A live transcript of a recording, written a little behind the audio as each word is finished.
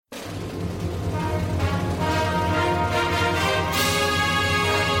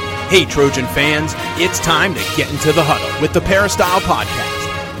Hey, Trojan fans, it's time to get into the huddle with the Peristyle Podcast.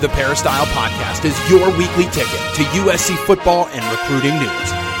 The Peristyle Podcast is your weekly ticket to USC football and recruiting news.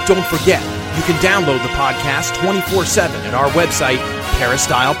 Don't forget, you can download the podcast 24/7 at our website,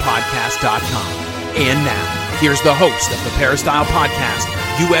 peristylepodcast.com. And now, here's the host of the Peristyle Podcast,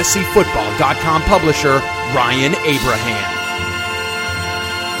 USCFootball.com publisher, Ryan Abraham.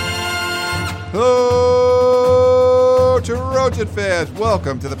 Hello, Trojan fans.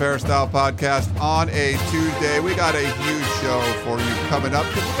 Welcome to the Peristyle Podcast on a Tuesday. We got a huge show for you coming up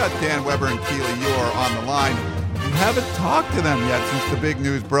because we got Dan Weber and Keely Eure on the line. We haven't talked to them yet since the big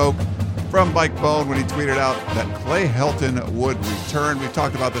news broke from Mike Bohn when he tweeted out that Clay Helton would return. We've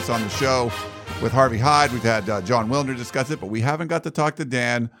talked about this on the show with Harvey Hyde. We've had John Wilner discuss it, but we haven't got to talk to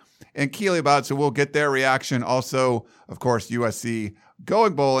Dan and Keely about it, so we'll get their reaction. Also, of course, USC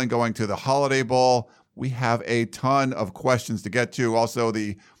going bowling, going to the Holiday Bowl. We have a ton of questions to get to. Also,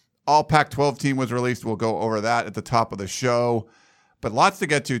 the All Pac-12 team was released. We'll go over that at the top of the show. But lots to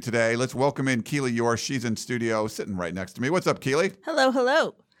get to today. Let's welcome in Keely Eure. She's in studio, sitting right next to me. What's up, Keely?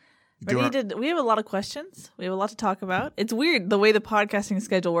 Hello. We have a lot of questions. We have a lot to talk about. It's weird the way the podcasting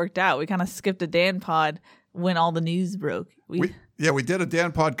schedule worked out. We kind of skipped a Dan pod when all the news broke. We did a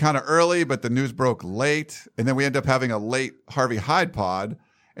Dan pod kind of early, but the news broke late. And then we ended up having a late Harvey Hyde pod.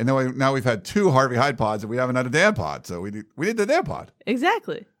 And then now we've had two Harvey Hyde pods, and we haven't had a Dan pod. So we need the Dan pod.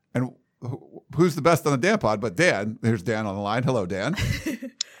 Exactly. And who's the best on the Dan pod? But Dan. There's Dan on the line. Hello, Dan.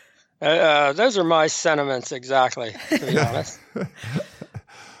 Those are my sentiments exactly, to be honest.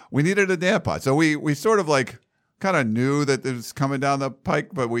 We needed a Dan pod. So we sort of like kind of knew that it was coming down the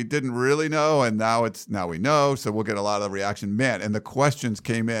pike, but we didn't really know. And now we know. So we'll get a lot of reaction. Man, and the questions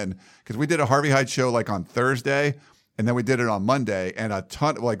came in because we did a Harvey Hyde show like on Thursday. And then we did it on Monday, and a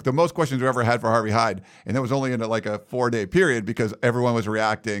ton, like the most questions we ever had for Harvey Hyde, and it was only in like a 4-day period because everyone was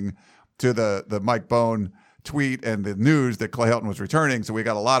reacting to the Mike Bohn tweet and the news that Clay Helton was returning. So we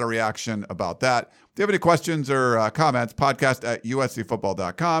got a lot of reaction about that. If you have any questions or comments,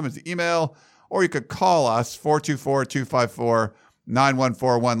 podcast@uscfootball.com is the email, or you could call us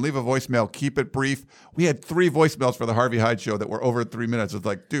 424-254-9141. Leave a voicemail. Keep it brief. We had 3 voicemails for the Harvey Hyde show that were over 3 minutes. It's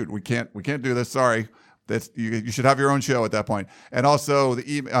like, dude, we can't do this. Sorry. You should have your own show at that point. And also,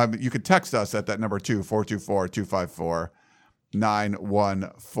 you could text us at that number too,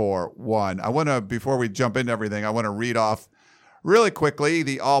 424-254-9141. Before we jump into everything, I want to read off really quickly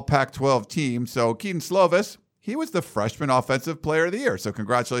the All Pac-12 team. So Keaton Slovis, he was the freshman offensive player of the year. So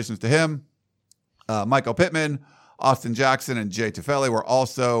congratulations to him. Michael Pittman, Austin Jackson, and Jay Tufele were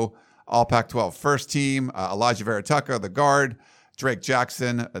also All Pac-12 first team. Elijah Vera Tucker, the guard. Drake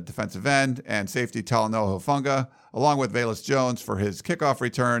Jackson, a defensive end, and safety Talanoa Hufanga, along with Velus Jones for his kickoff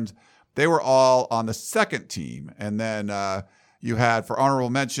returns. They were all on the second team. And then you had, for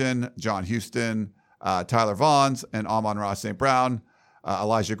honorable mention, John Houston, Tyler Vaughns, and Amon-Ra St. Brown,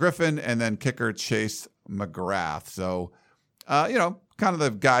 Elijah Griffin, and then kicker Chase McGrath. So, kind of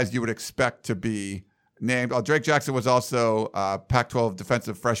the guys you would expect to be named. Drake Jackson was also Pac-12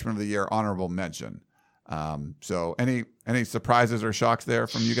 Defensive Freshman of the Year, honorable mention. So any surprises or shocks there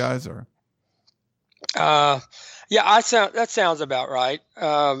from you guys, or? That sounds about right.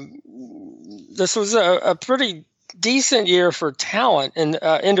 This was a pretty decent year for talent and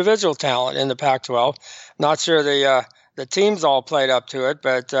individual talent in the Pac-12. Not sure the teams all played up to it,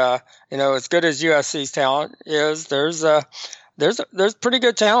 but as good as USC's talent is, there's pretty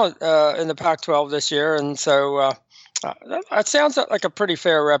good talent in the Pac-12 this year, and so that sounds like a pretty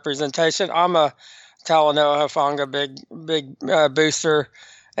fair representation. I'm a Talanoa Hufanga, big booster,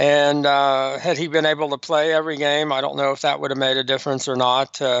 and had he been able to play every game, I don't know if that would have made a difference or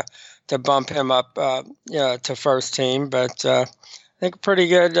not to bump him up, to first team. But I think pretty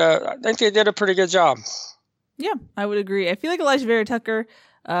good. I think they did a pretty good job. Yeah, I would agree. I feel like Elijah Vera Tucker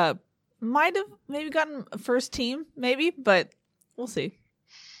might have maybe gotten a first team, but we'll see.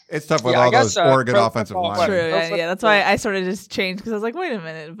 It's tough with all those Oregon offensive linemen. True, yeah. That's why I sort of just changed because I was like, wait a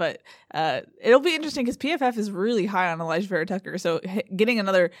minute. But it'll be interesting because PFF is really high on Elijah Vera Tucker. So getting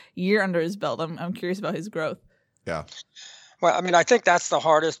another year under his belt, I'm curious about his growth. Yeah. Well, I mean, I think that's the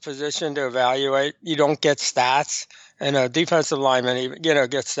hardest position to evaluate. You don't get stats, and a defensive lineman,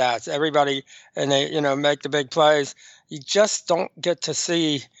 gets stats. Everybody, and they, make the big plays. You just don't get to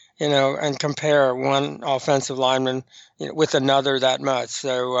see, and compare one offensive lineman with another that much.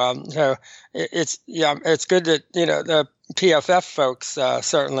 So it's good that the PFF folks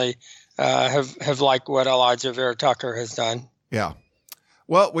certainly have liked what Elijah Vera Tucker has done. Yeah.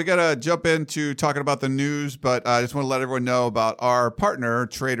 Well, we got to jump into talking about the news, but I just want to let everyone know about our partner,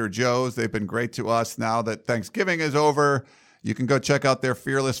 Trader Joe's. They've been great to us now that Thanksgiving is over. You can go check out their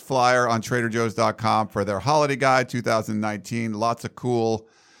Fearless Flyer on TraderJoe's.com for their holiday guide 2019. Lots of cool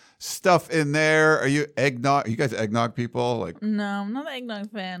stuff in there. Are you eggnog? Are you guys eggnog people? Like, No, I'm not an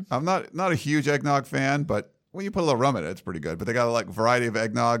eggnog fan. I'm not a huge eggnog fan, but when you put a little rum in it, it's pretty good. But they got a variety of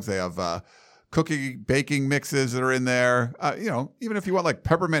eggnogs. They have cookie baking mixes that are in there. Even if you want like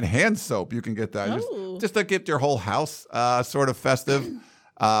peppermint hand soap, you can get that. Just to get your whole house sort of festive.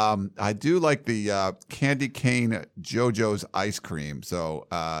 I do like the candy cane JoJo's ice cream. So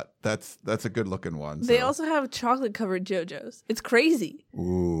that's a good looking one. They also have chocolate covered JoJo's. It's crazy.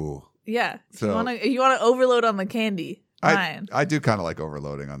 Ooh. Yeah. So if you want to overload on the candy. Fine. I do kind of like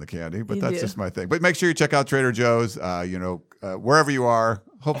overloading on the candy, but that's do. just my thing. But make sure you check out Trader Joe's. Wherever you are,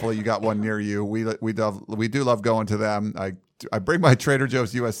 hopefully you got one near you. We do love going to them. I bring my Trader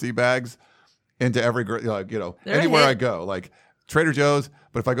Joe's USC bags into every anywhere I go, like Trader Joe's.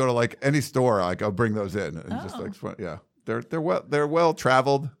 But if I go to like any store, I'll bring those in. And just they're well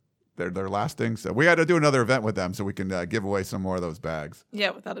traveled. They're lasting. So we got to do another event with them so we can give away some more of those bags. Yeah,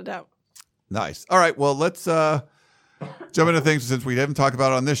 without a doubt. Nice. All right. Well, let's jump into things since we haven't talked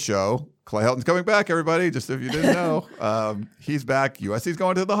about it on this show. Clay Helton's coming back, everybody, just if you didn't know. He's back. USC's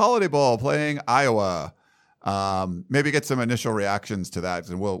going to the Holiday Bowl playing Iowa. Maybe get some initial reactions to that,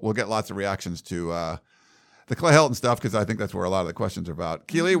 and we'll get lots of reactions to the Clay Helton stuff because I think that's where a lot of the questions are about.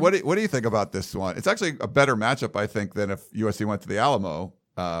 Keely, what do you think about this one? It's actually a better matchup, I think, than if USC went to the Alamo.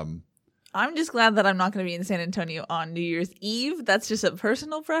 I'm just glad that I'm not going to be in San Antonio on New Year's Eve. That's just a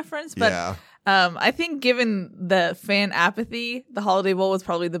personal preference. But yeah. I think given the fan apathy, the Holiday Bowl was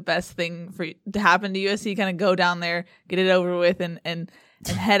probably the best thing to happen to USC. Kind of go down there, get it over with, and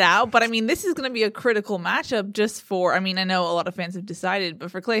head out. But I mean, this is going to be a critical matchup just for, I know a lot of fans have decided,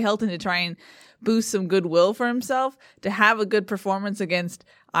 but for Clay Helton to try and boost some goodwill for himself, to have a good performance against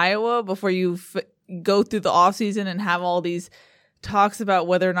Iowa before you go through the offseason and have all these talks about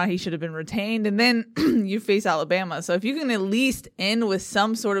whether or not he should have been retained, and then you face Alabama. So if you can at least end with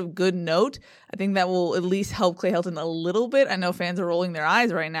some sort of good note, I think that will at least help Clay Helton a little bit. I know fans are rolling their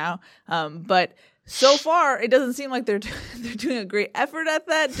eyes right now, but so far it doesn't seem like they're doing a great effort at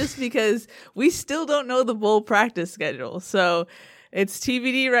that, just because we still don't know the bowl practice schedule. So it's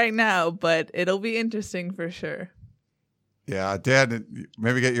TBD right now, but it'll be interesting for sure. Yeah, Dan,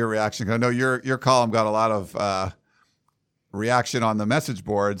 maybe get your reaction. I know your column got a lot of reaction on the message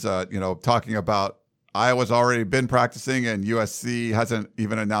boards, talking about Iowa's already been practicing and USC hasn't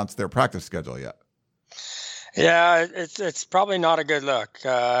even announced their practice schedule yet. Yeah, it's probably not a good look,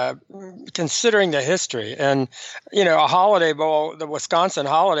 considering the history. And, a Holiday Bowl, the Wisconsin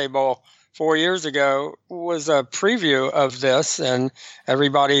Holiday Bowl 4 years ago was a preview of this. And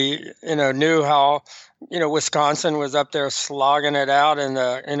everybody, knew how, Wisconsin was up there slogging it out in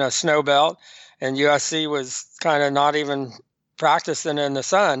a snow belt. And USC was kind of not even practicing in the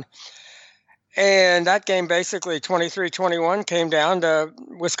sun. And that game, basically 23-21, came down to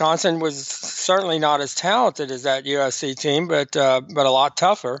Wisconsin was certainly not as talented as that USC team, but a lot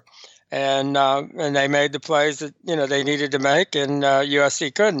tougher. And they made the plays that, they needed to make, and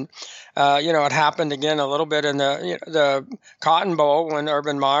USC couldn't. It happened again a little bit in the Cotton Bowl when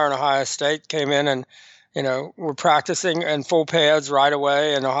Urban Meyer and Ohio State came in and, were practicing in full pads right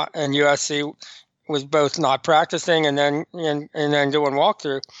away, and USC was both not practicing and then doing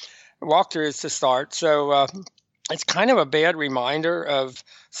walkthroughs to start. So it's kind of a bad reminder of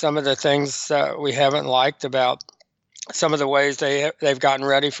some of the things we haven't liked about some of the ways they've gotten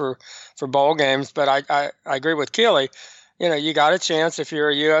ready for bowl games. But I agree with Keely. You got a chance if you're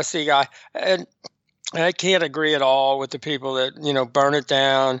a USC guy, and I can't agree at all with the people that burn it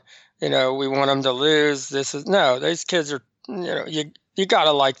down. We want them to lose. These kids are, you got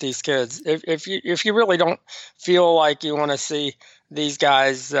to like these kids. If you really don't feel like you want to see these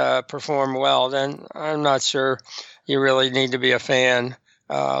guys perform well, then I'm not sure you really need to be a fan.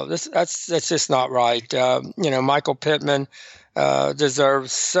 That's just not right. Michael Pittman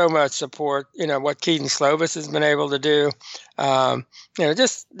deserves so much support. What Keaton Slovis has been able to do.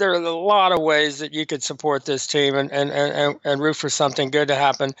 There are a lot of ways that you could support this team and root for something good to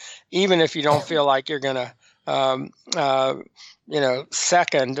happen, even if you don't feel like you're going to,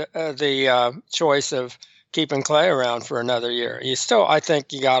 second the choice of keeping Clay around for another year. I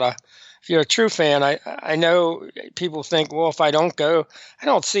think you gotta, if you're a true fan, I know people think, well, if I don't go, I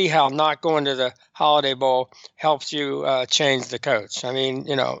don't see how not going to the Holiday Bowl helps you change the coach.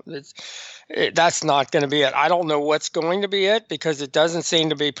 That's not going to be it. I don't know what's going to be it because it doesn't seem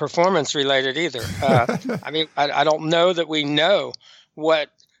to be performance related either. I don't know that we know what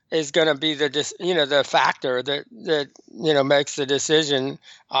is going to be the factor that makes the decision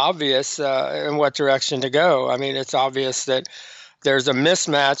obvious in what direction to go. I mean, it's obvious that there's a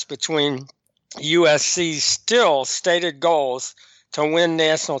mismatch between USC's still stated goals to win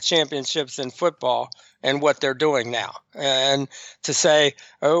national championships in football and what they're doing now. And to say,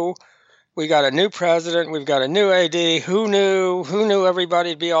 oh, we got a new president, we've got a new AD, who knew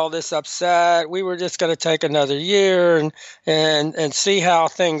everybody'd be all this upset. We were just going to take another year and see how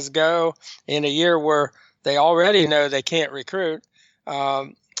things go in a year where they already know they can't recruit.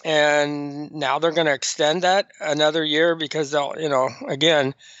 And now they're going to extend that another year because they'll,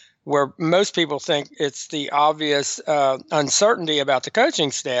 again, where most people think it's the obvious uncertainty about the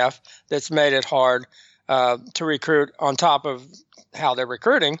coaching staff that's made it hard to recruit on top of how they're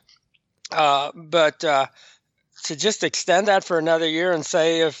recruiting. But to just extend that for another year and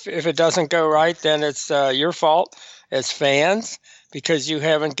say if it doesn't go right, then it's your fault as fans because you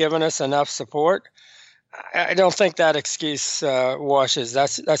haven't given us enough support. I don't think that excuse washes.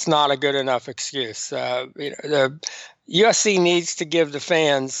 That's not a good enough excuse. The USC needs to give the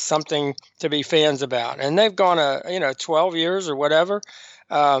fans something to be fans about, and they've gone 12 years or whatever,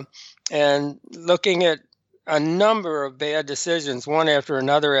 and looking at a number of bad decisions, one after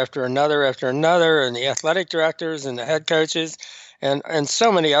another, and the athletic directors and the head coaches, and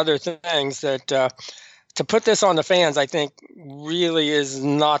so many other things that to put this on the fans, I think, really is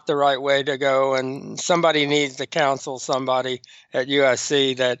not the right way to go. And somebody needs to counsel somebody at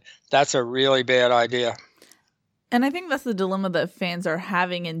USC that that's a really bad idea. And I think that's the dilemma that fans are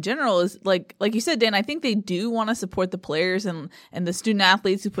having in general is like you said, Dan, I think they do want to support the players and the student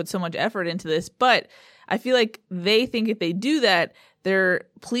athletes who put so much effort into this. But I feel like they think if they do that, they're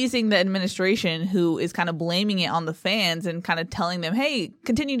pleasing the administration who is kind of blaming it on the fans and kind of telling them, hey,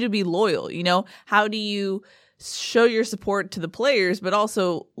 continue to be loyal. How do you show your support to the players, but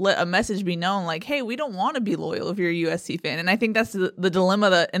also let a message be known like, hey, we don't want to be loyal if you're a USC fan. And I think that's the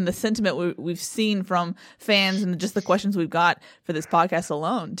dilemma and the sentiment we've seen from fans and just the questions we've got for this podcast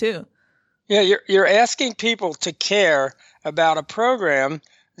alone, too. Yeah, you're asking people to care about a program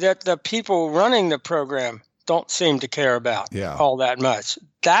that the people running the program don't seem to care about all that much.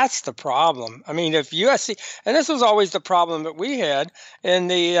 That's the problem. I mean, if USC, and this was always the problem that we had in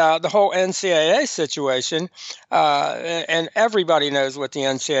the whole NCAA situation, and everybody knows what the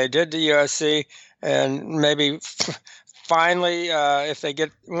NCAA did to USC, and maybe finally, if they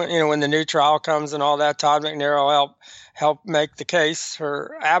get, when the new trial comes and all that, Todd McNair will help make the case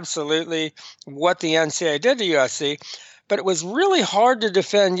for absolutely what the NCAA did to USC. But it was really hard to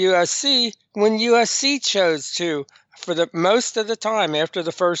defend USC when USC chose to, for the most of the time after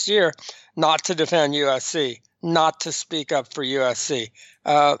the first year, not to defend USC, not to speak up for USC.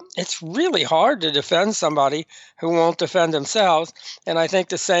 It's really hard to defend somebody who won't defend themselves. And I think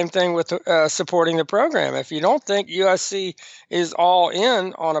the same thing with supporting the program. If you don't think USC is all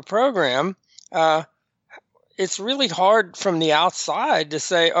in on a program, it's really hard from the outside to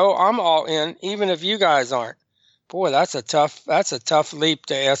say, oh, I'm all in, even if you guys aren't. Boy, that's a tough leap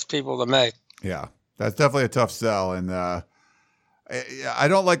to ask people to make. Yeah, that's definitely a tough sell. And I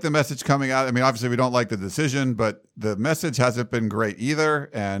don't like the message coming out. I mean, obviously we don't like the decision, but the message hasn't been great either.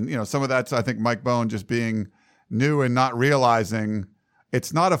 And, some of that's, I think, Mike Bohn just being new and not realizing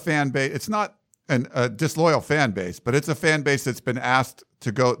it's not a fan base. It's not a disloyal fan base, but it's a fan base that's been asked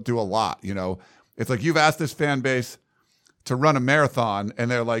to go do a lot. It's like you've asked this fan base to run a marathon and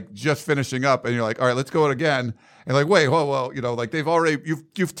they're like just finishing up and you're like, all right, let's go again. And like, wait, whoa, like they've already,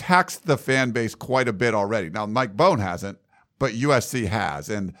 you've taxed the fan base quite a bit already. Now, Mike Bohn hasn't, but USC has.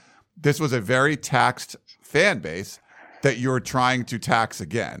 And this was a very taxed fan base that you're trying to tax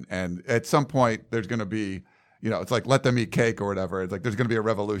again. And at some point there's going to be, it's like, let them eat cake or whatever. It's like, there's going to be a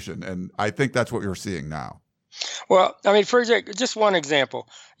revolution. And I think that's what you're seeing now. Well, I mean, for example, just one example,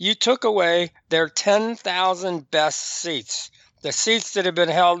 you took away their 10,000 best seats, the seats that have been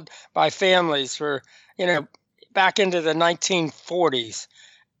held by families for, back into the 1940s,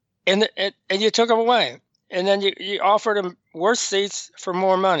 and you took them away, and then you offered them worse seats for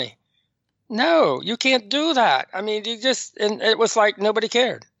more money. No, you can't do that. I mean, and it was like nobody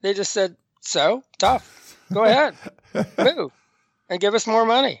cared. They just said, so tough, go ahead, move, and give us more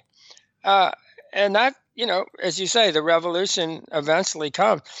money. And that, as you say, the revolution eventually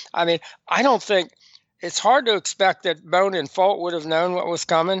comes. I mean, I don't think it's hard to expect that Bohn and Folt would have known what was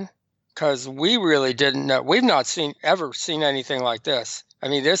coming because we really didn't know. We've not ever seen anything like this. I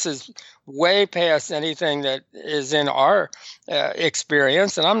mean, this is way past anything that is in our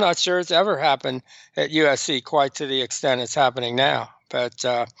experience, and I'm not sure it's ever happened at USC quite to the extent it's happening now. But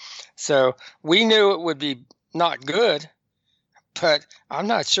so we knew it would be not good, but I'm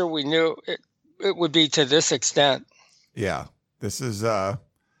not sure we knew it would be to this extent. Yeah, this is beyond,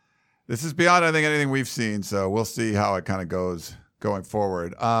 I think, anything we've seen. So we'll see how it kind of goes going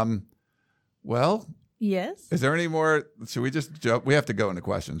forward. Well, yes. Is there any more? Should we just jump? We have to go into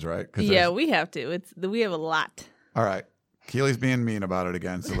questions, right? Yeah, we have to. We have a lot. All right. Keely's being mean about it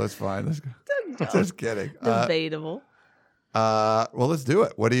again, so let's go. Just kidding. Debatable. Well, let's do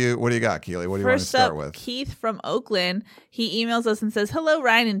it. What do you got, Keely? What do you want to start with? Keith from Oakland. He emails us and says, "Hello,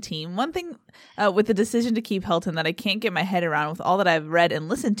 Ryan and team. One thing with the decision to keep Helton that I can't get my head around with all that I've read and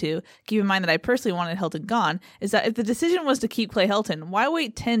listened to, keep in mind that I personally wanted Helton gone, is that if the decision was to keep Clay Helton, why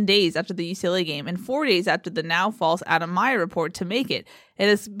wait 10 days after the UCLA game and 4 days after the now false Adam Meyer report to make it? It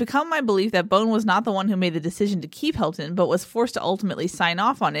has become my belief that Bone was not the one who made the decision to keep Helton, but was forced to ultimately sign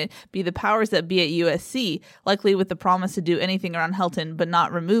off on it, be the powers that be at USC, likely with the promise to do anything around Helton but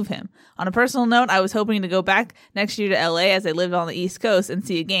not remove him. On a personal note, I was hoping to go back next year to LA as I lived on the East Coast and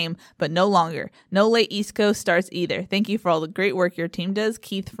see a game, but no longer. No late East Coast starts either. Thank you for all the great work your team does.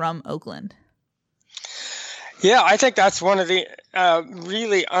 Keith from Oakland." Yeah, I think that's one of the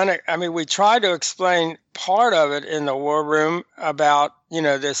we tried to explain part of it in the War Room about,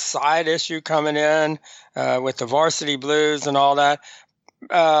 this side issue coming in with the Varsity Blues and all that,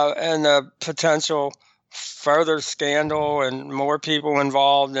 and the potential further scandal and more people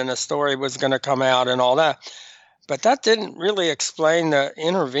involved, and a story was going to come out and all that. But that didn't really explain the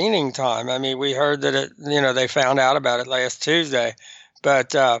intervening time. I mean, we heard that they found out about it last Tuesday,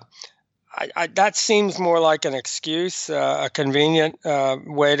 but that seems more like an excuse, a convenient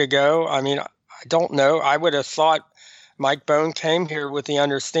way to go. I mean, I don't know. I would have thought Mike Bone came here with the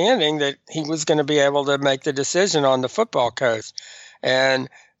understanding that he was going to be able to make the decision on the football coach. And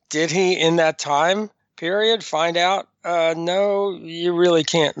did he, in that time period, find out, no, you really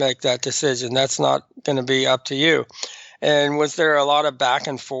can't make that decision. That's not going to be up to you. And was there a lot of back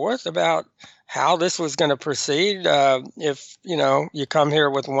and forth about how this was going to proceed? If, you come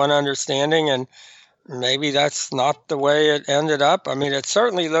here with one understanding and maybe that's not the way it ended up. I mean, it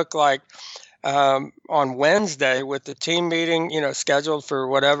certainly looked like on Wednesday with the team meeting, scheduled for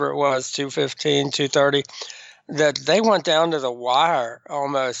whatever it was, 2:15, 2:30, that they went down to the wire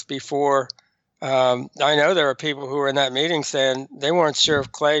almost before. I know there are people who were in that meeting saying they weren't sure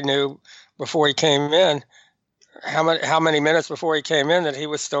if Clay knew before he came in, how many minutes before he came in, that he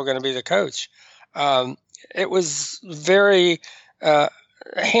was still going to be the coach. It was very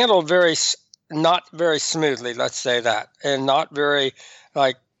handled not very smoothly, let's say that, and not very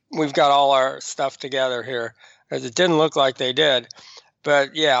like we've got all our stuff together here. It didn't look like they did.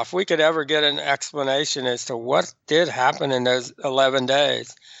 But yeah, if we could ever get an explanation as to what did happen in those 11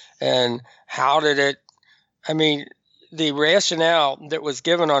 days and how did it, I mean, the rationale that was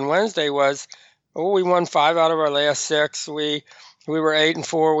given on Wednesday was, we won 5 out of our last 6. We were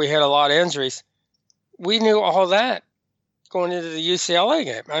 8-4. We had a lot of injuries. We knew all that going into the UCLA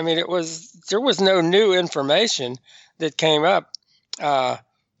game. I mean, there was no new information that came up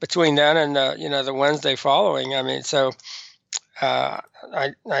between then and the Wednesday following. I mean, so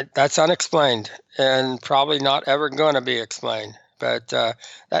that's unexplained and probably not ever going to be explained. But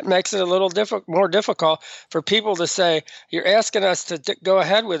that makes it a little more difficult for people to say, you're asking us to go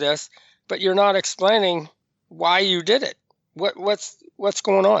ahead with this, but you're not explaining why you did it. What's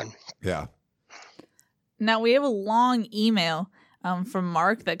going on? Yeah. Now, we have a long email from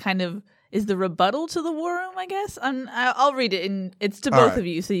Mark that kind of is the rebuttal to the War Room, I guess. I'll read it, and it's to both of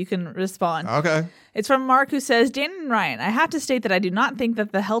you, so you can respond. Okay. It's from Mark, who says, Dan and Ryan, I have to state that I do not think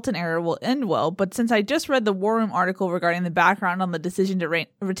that the Helton era will end well, but since I just read the War Room article regarding the background on the decision to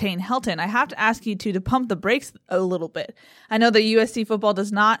retain Helton, I have to ask you two to pump the brakes a little bit. I know that USC football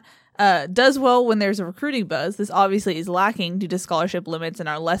does well when there's a recruiting buzz. This obviously is lacking due to scholarship limits and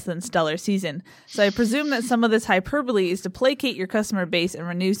our less than stellar season. So I presume that some of this hyperbole is to placate your customer base and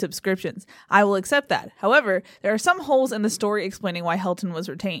renew subscriptions. I will accept that. However, there are some holes in the story explaining why Helton was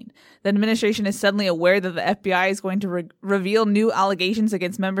retained. The administration is suddenly aware that the FBI is going to reveal new allegations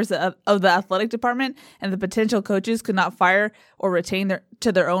against members of the athletic department, and the potential coaches could not fire or retain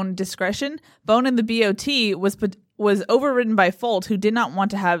to their own discretion. Bone and the BOT was overridden by Folt, who did not want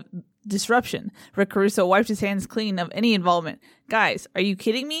to have disruption. Rick Caruso wiped his hands clean of any involvement. Guys, are you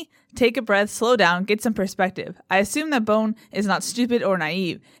kidding me? Take a breath, slow down, get some perspective. I assume that Bone is not stupid or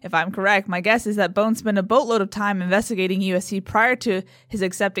naive. If I'm correct, my guess is that Bone spent a boatload of time investigating USC prior to his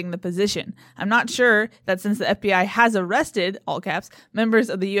accepting the position. I'm not sure that since the FBI has arrested, all caps, members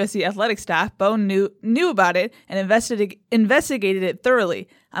of the USC athletic staff, Bone knew about it and investigated it thoroughly.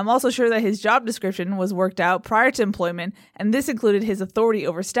 I'm also sure that his job description was worked out prior to employment, and this included his authority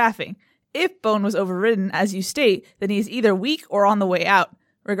over staffing. If Bone was overridden, as you state, then he is either weak or on the way out.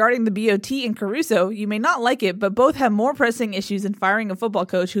 Regarding the BOT and Caruso, you may not like it, but both have more pressing issues than firing a football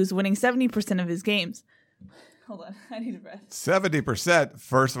coach who's winning 70% of his games. Hold on, I need a breath. 70%,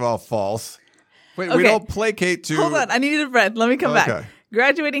 first of all, false. Wait, Okay. we don't placate to... Hold on, I needed a breath. Let me come back.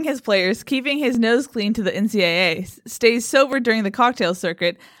 Graduating his players, keeping his nose clean to the NCAA, stays sober during the cocktail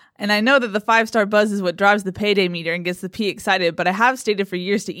circuit, and I know that the 5-star buzz is what drives the payday meter and gets the P excited, but I have stated for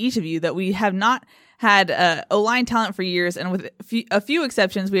years to each of you that we have not had O-line talent for years, and with a few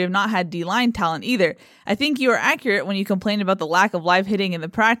exceptions, we have not had D-line talent either. I think you are accurate when you complain about the lack of live hitting in the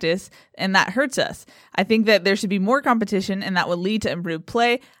practice, and that hurts us. I think that there should be more competition, and that would lead to improved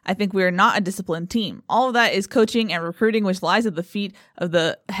play. I think we are not a disciplined team. All of that is coaching and recruiting, which lies at the feet of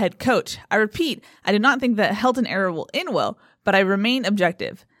the head coach. I repeat, I do not think that Helton era will end well, but I remain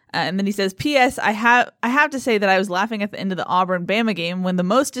objective. And then he says, P.S. I have to say that I was laughing at the end of the Auburn-Bama game when the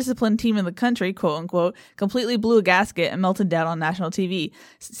most disciplined team in the country, quote unquote, completely blew a gasket and melted down on national TV.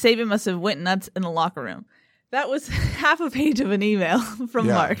 Saban must have went nuts in the locker room. That was half a page of an email from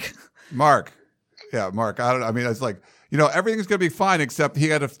Mark. Mark. I mean, it's like, everything's going to be fine except he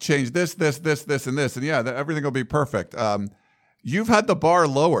had to change this, and this. And everything will be perfect. You've had the bar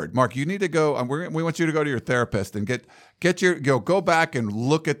lowered, Mark. You need to go. We want you to go to your therapist and go back and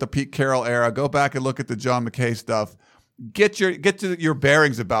look at the Pete Carroll era. Go back and look at the John McKay stuff. Get to your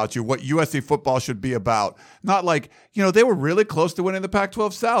bearings about you, what USC football should be about. Not like, they were really close to winning the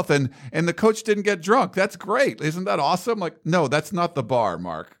Pac-12 South and the coach didn't get drunk. That's great. Isn't that awesome? Like, no, that's not the bar,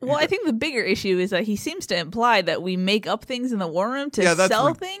 Mark. Well, I think the bigger issue is that he seems to imply that we make up things in the war room to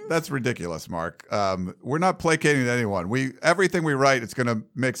sell things. That's ridiculous, Mark. We're not placating to anyone. Everything we write, it's going to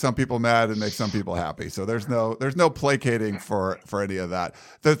make some people mad and make some people happy. So there's no placating for any of that.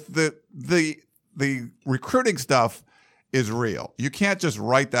 The recruiting stuff is real. You can't just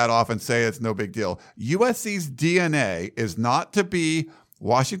write that off and say it's no big deal. USC's DNA is not to be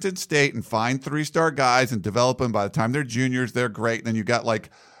Washington State and find 3-star guys and develop them. By the time they're juniors, they're great. And then you got like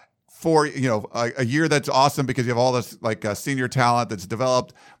a year that's awesome because you have all this senior talent that's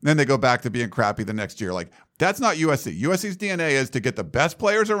developed. And then they go back to being crappy the next year. Like, that's not USC. USC's DNA is to get the best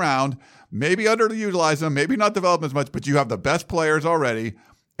players around, maybe underutilize them, maybe not develop as much, but you have the best players already.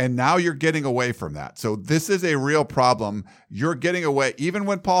 And now you're getting away from that. So this is a real problem. You're getting away. Even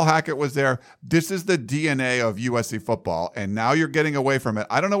when Paul Hackett was there, this is the DNA of USC football. And now you're getting away from it.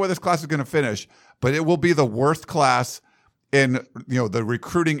 I don't know where this class is going to finish, but it will be the worst class in the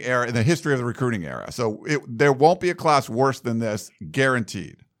recruiting era, in the history of the recruiting era. So there won't be a class worse than this,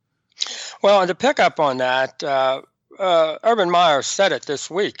 guaranteed. Well, and to pick up on that, Urban Meyer said it this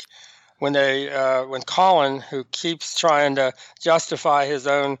week. When Colin, who keeps trying to justify his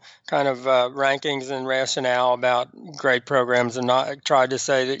own kind of rankings and rationale about great programs, and not tried to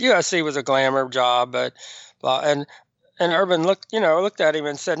say that USC was a glamour job, but and Urban looked at him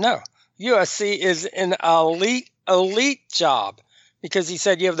and said, no, USC is an elite job, because he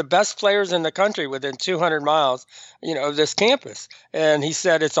said you have the best players in the country within 200 miles, of this campus, and he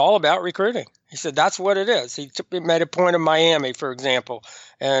said it's all about recruiting. He said that's what it is. He made a point of Miami, for example,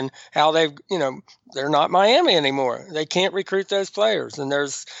 and how they're not Miami anymore. They can't recruit those players, and there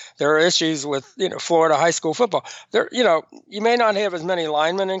are issues with Florida high school football. You may not have as many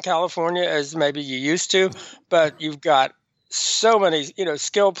linemen in California as maybe you used to, but you've got so many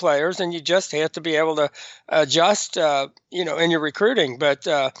skilled players, and you just have to be able to adjust in your recruiting. But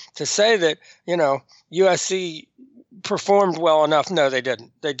to say that USC performed well enough, no, they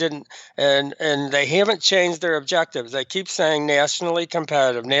didn't. And they haven't changed their objectives. They keep saying nationally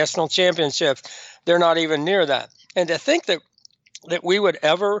competitive, national championships. They're not even near that. And to think that we would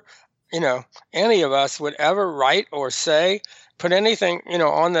ever, any of us would ever write or say, put anything,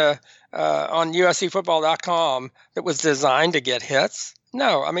 on USCfootball.com that was designed to get hits.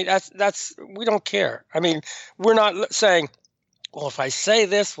 No, I mean, that's we don't care. I mean, we're not saying, well, if I say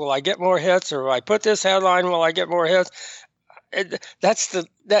this, will I get more hits? Or if I put this headline, will I get more hits?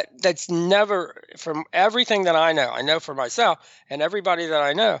 That's never, from everything that I know for myself and everybody that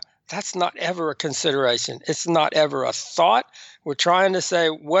I know, that's not ever a consideration. It's not ever a thought. We're trying to say,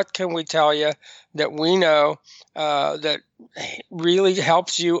 what can we tell you that we know that really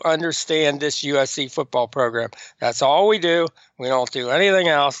helps you understand this USC football program? That's all we do. We don't do anything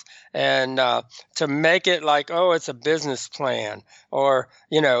else. And to make it like, oh, it's a business plan, or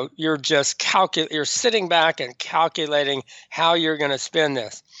you're just you're sitting back and calculating how you're going to spend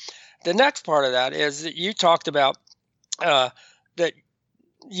this. The next part of that is that you talked about that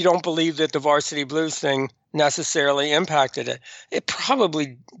you don't believe that the Varsity Blues thing necessarily impacted it. It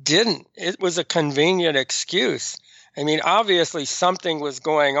probably didn't. It was a convenient excuse. I mean, obviously something was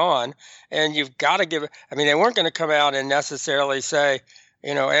going on, and you've got to give it. I mean, they weren't going to come out and necessarily say,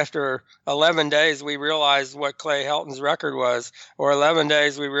 after 11 days, we realized what Clay Helton's record was, or 11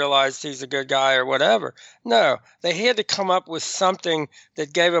 days, we realized he's a good guy or whatever. No, they had to come up with something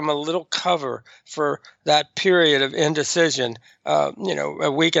that gave him a little cover for that period of indecision,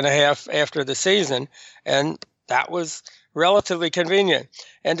 a week and a half after the season. And that was relatively convenient.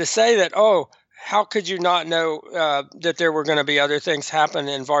 And to say that, how could you not know that there were going to be other things happen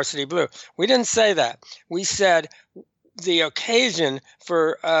in Varsity Blue? We didn't say that. We said the occasion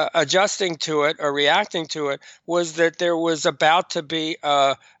for adjusting to it or reacting to it was that there was about to be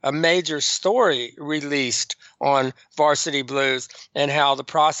a major story released on Varsity Blues, and how the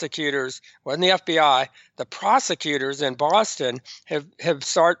prosecutors, wasn't the FBI, the prosecutors in Boston have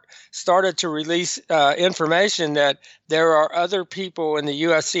started to release information that there are other people in the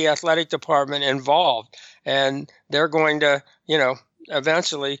USC athletic department involved, and they're going to,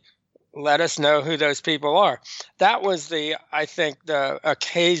 eventually let us know who those people are. That was I think the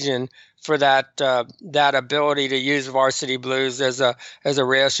occasion for that ability to use Varsity Blues as a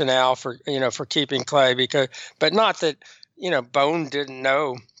rationale for keeping Clay, but not that Bone didn't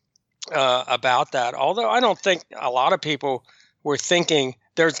know about that. Although I don't think a lot of people were thinking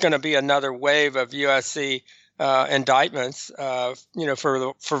there's going to be another wave of USC indictments,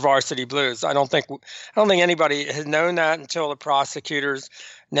 for Varsity Blues. I don't think anybody had known that until the prosecutors.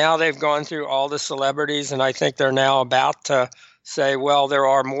 Now they've gone through all the celebrities, and I think they're now about to say, well, there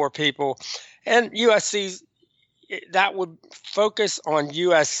are more people. And USC's, that would focus on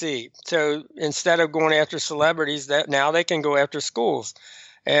USC. So instead of going after celebrities, that now they can go after schools.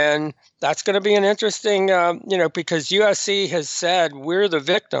 And that's going to be an interesting, because USC has said we're the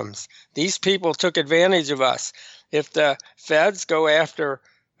victims. These people took advantage of us. If the feds go after,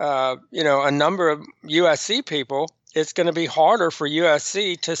 a number of USC people, it's going to be harder for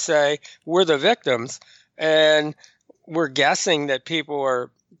USC to say we're the victims. And we're guessing that people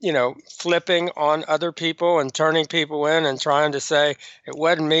are, flipping on other people and turning people in and trying to say it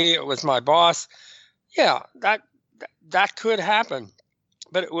wasn't me, it was my boss. Yeah, that could happen.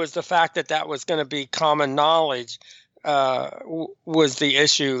 But it was the fact that was going to be common knowledge was the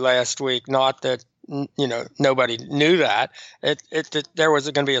issue last week, not that, nobody knew that. There was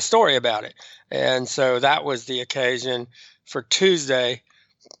going to be a story about it. And so that was the occasion for Tuesday,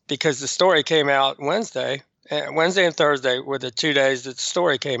 because the story came out Wednesday. Wednesday and Thursday were the 2 days that the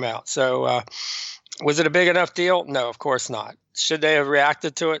story came out. So was it a big enough deal? No, of course not. Should they have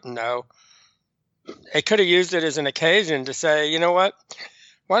reacted to it? No. They could have used it as an occasion to say, you know what?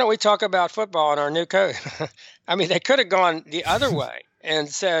 Why don't we talk about football and our new coach? I mean, they could have gone the other way and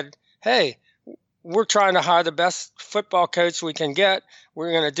said, hey, we're trying to hire the best football coach we can get.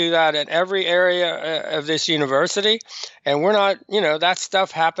 We're going to do that in every area of this university. And we're not, that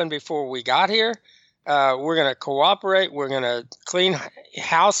stuff happened before we got here. We're going to cooperate. We're going to clean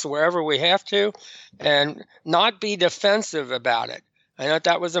house wherever we have to and not be defensive about it. I thought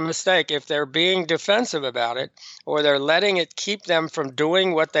that was a mistake. If they're being defensive about it, or they're letting it keep them from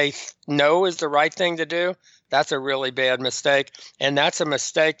doing what they know is the right thing to do, that's a really bad mistake. And that's a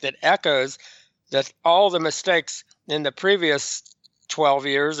mistake that echoes that all the mistakes in the previous 12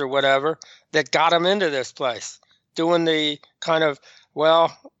 years or whatever that got them into this place, doing the kind of,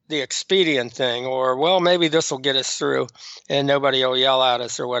 the expedient thing, or, maybe this will get us through and nobody will yell at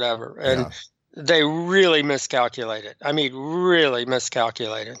us or whatever. And they really miscalculated. I mean, really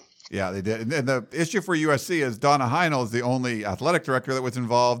miscalculated. Yeah, they did. And the issue for USC is Donna Heinel is the only athletic director that was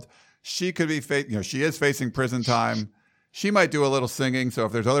involved. She could be, she is facing prison time. She might do a little singing. So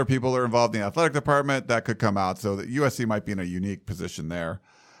if there's other people that are involved in the athletic department, that could come out. So that USC might be in a unique position there.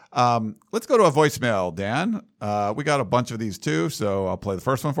 Let's go to a voicemail, Dan. We got a bunch of these too, so I'll play the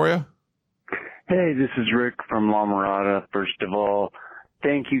first one for you. Hey, this is Rick from La Mirada. First of all,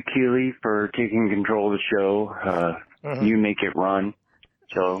 thank you, Keely, for taking control of the show. You make it run.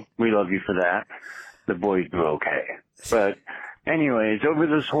 So we love you for that. The boys do okay. But anyways, over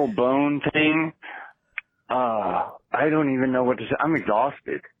this whole Bone thing, I don't even know what to say. I'm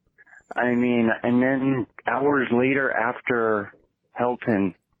exhausted. I mean, and then hours later after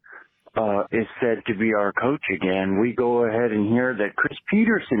Helton is said to be our coach again, we go ahead and hear that Chris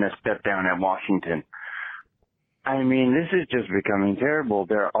Peterson has stepped down at Washington. I mean, this is just becoming terrible.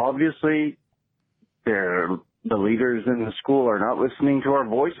 The leaders in the school are not listening to our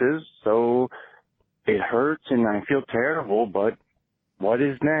voices, so it hurts and I feel terrible, but what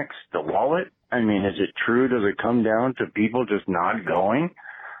is next? The wallet? I mean, is it true? Does it come down to people just not going?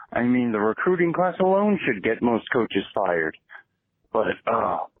 I mean, the recruiting class alone should get most coaches fired. But,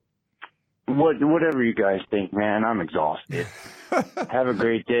 whatever you guys think, man. I'm exhausted. Have a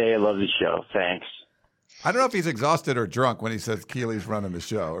great day. I love the show. Thanks. I don't know if he's exhausted or drunk when he says Keely's running the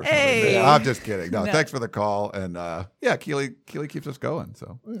show or something. Hey. Yeah, I'm just kidding. No, No. thanks for the call. And yeah, Keely keeps us going.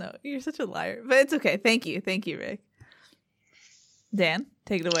 So No, you're such a liar. But it's okay. Thank you, Rick. Dan,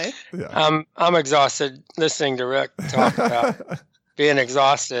 take it away. yeah. I'm exhausted listening to Rick talk about being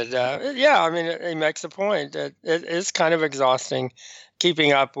exhausted. Yeah, I mean, he makes a point. It is kind of exhausting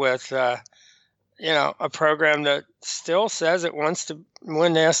keeping up with, a program that still says it wants to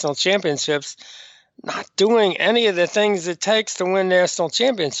win national championships, not doing any of the things it takes to win national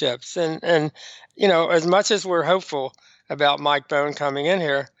championships. And as much as we're hopeful about Mike Bohn coming in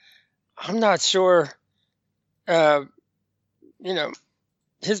here, I'm not sure,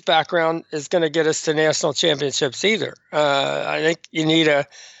 his background is going to get us to national championships either. I think you need a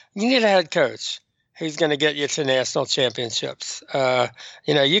head coach who's going to get you to national championships.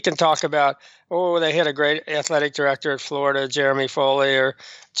 You can talk about, they had a great athletic director at Florida, Jeremy Foley, or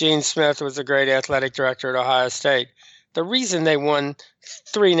Gene Smith was a great athletic director at Ohio State. The reason they won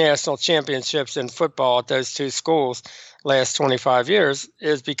 3 national championships in football at those 2 schools last 25 years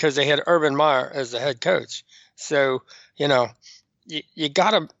is because they had Urban Meyer as the head coach. So, you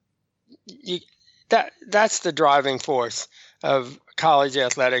gotta, that's the driving force of college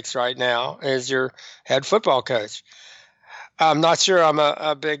athletics right now is your head football coach. I'm not sure I'm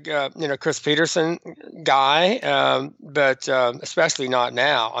a big, Chris Peterson guy, but especially not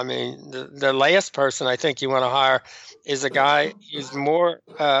now. I mean, the last person I think you want to hire is a guy who's more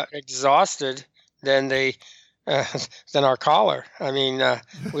exhausted than our caller. I mean,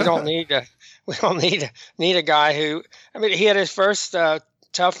 we don't need a guy who. I mean, he had his first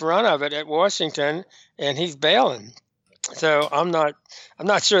tough run of it at Washington, and he's bailing. So I'm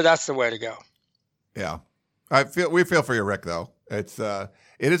not sure that's the way to go. Yeah. We feel for you, Rick, though. It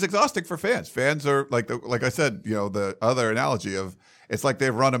is exhausting for fans. Fans are like I said, the other analogy of it's like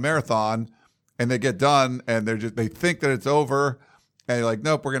they've run a marathon and they get done and they think that it's over and you're like,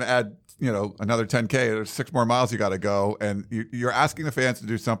 nope, we're going to add, another 10K. There's 6 more miles you got to go. And you're asking the fans to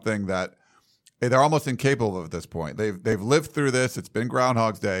do something that they're almost incapable of at this point. They've lived through this. It's been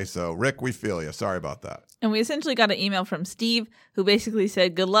Groundhog's Day. So Rick, we feel you. Sorry about that. And we essentially got an email from Steve who basically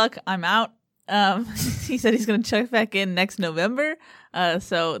said, good luck, I'm out. He said he's going to check back in next November.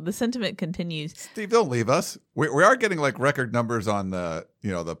 So the sentiment continues. Steve, don't leave us. We are getting like record numbers on the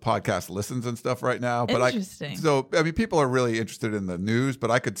podcast listens and stuff right now. But Interesting. People are really interested in the news,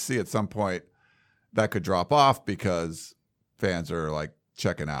 but I could see at some point that could drop off because fans are like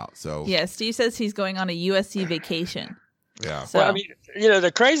checking out. So yeah, Steve says he's going on a USC vacation. Yeah. So, Well, I mean,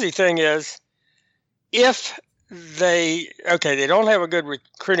 the crazy thing is, if they don't have a good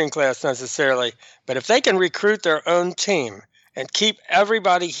recruiting class necessarily, but if they can recruit their own team and keep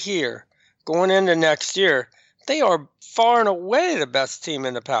everybody here going into next year, they are far and away the best team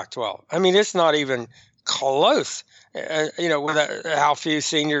in the Pac-12. I mean, it's not even close, with how few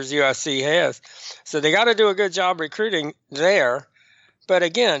seniors USC has. So they got to do a good job recruiting there. But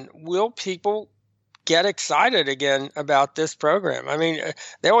again, will people get excited again about this program? I mean,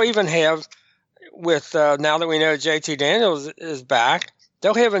 they'll even have, with now that we know JT Daniels is back,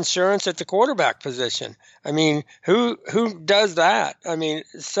 they'll have insurance at the quarterback position. I mean, who does that? I mean,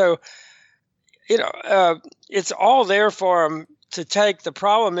 so, it's all there for them to take. The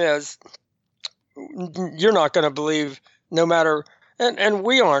problem is you're not going to believe no matter – and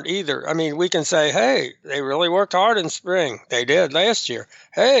we aren't either. I mean, we can say, hey, they really worked hard in spring. They did last year.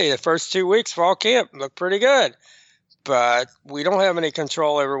 Hey, the first 2 weeks fall camp looked pretty good. But we don't have any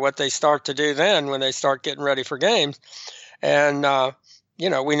control over what they start to do then when they start getting ready for games. And,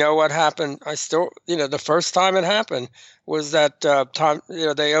 we know what happened. The first time it happened was that time,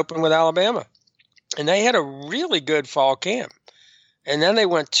 they opened with Alabama. And they had a really good fall camp. And then they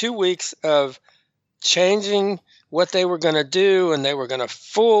went 2 weeks of changing what they were going to do, and they were going to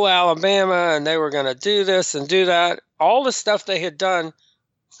fool Alabama, and they were going to do this and do that. All the stuff they had done,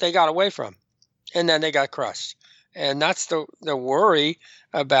 they got away from. And then they got crushed. And that's the worry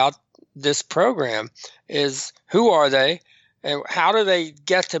about this program is who are they and how do they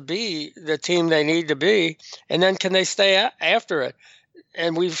get to be the team they need to be? And then can they stay after it?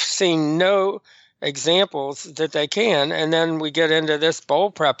 And we've seen no examples that they can. And then we get into this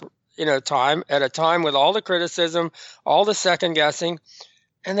bowl prep, time at a time with all the criticism, all the second guessing,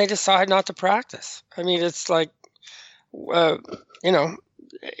 and they decide not to practice. I mean, it's like,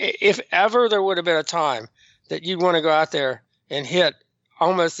 if ever there would have been a time that you'd want to go out there and hit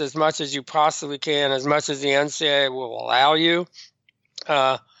almost as much as you possibly can, as much as the NCAA will allow you,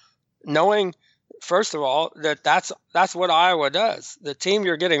 knowing first of all, that's what Iowa does. The team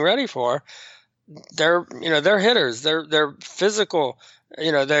you're getting ready for, they're hitters. They're physical.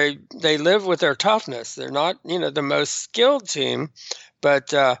 They live with their toughness. They're not, the most skilled team, but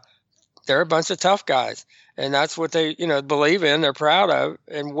they're a bunch of tough guys. And that's what they, believe in, they're proud of.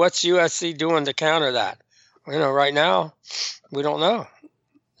 And what's USC doing to counter that? Right now, we don't know.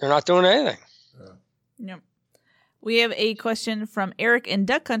 They're not doing anything. Yep. We have a question from Eric in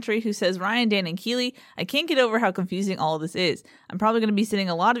Duck Country who says, Ryan, Dan, and Keely, I can't get over how confusing all of this is. I'm probably going to be sending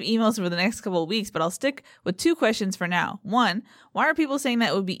a lot of emails over the next couple of weeks, but I'll stick with 2 questions for now. 1, why are people saying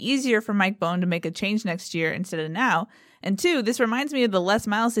that it would be easier for Mike Bohn to make a change next year instead of now? And 2, this reminds me of the Les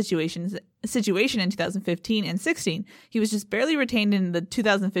Miles situation in 2015 and 16. He was just barely retained in the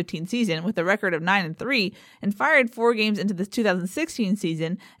 2015 season with a record of 9-3 and fired 4 games into the 2016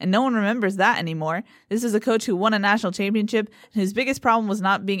 season, and no one remembers that anymore. This is a coach who won a national championship and whose biggest problem was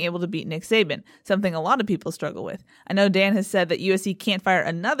not being able to beat Nick Saban, something a lot of people struggle with. I know Dan has said that USC can't fire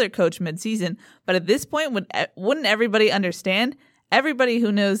another coach mid-season, but at this point, wouldn't everybody understand? Everybody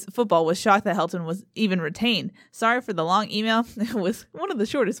who knows football was shocked that Helton was even retained. Sorry for the long email. It was one of the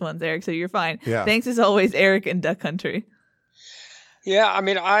shortest ones, Eric, so you're fine. Yeah. Thanks as always, Eric in Duck Country. Yeah, I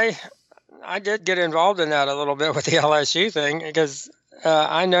mean, I did get involved in that a little bit with the LSU thing because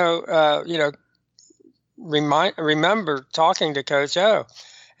I know, remember talking to Coach O,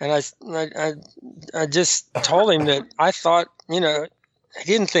 and I just told him that I thought, I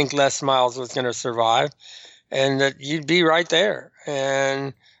didn't think Les Miles was going to survive. And that you'd be right there.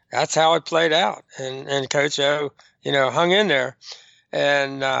 And that's how it played out. And Coach O, hung in there.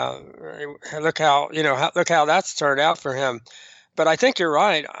 And look how that's turned out for him. But I think you're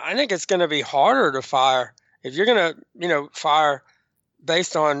right. I think it's going to be harder to fire. If you're going to, fire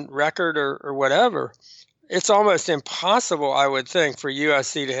based on record or whatever, it's almost impossible, I would think, for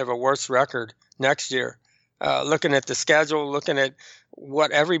USC to have a worse record next year. Looking at the schedule, looking at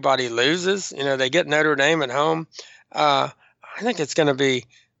what everybody loses, they get Notre Dame at home. I think it's going to be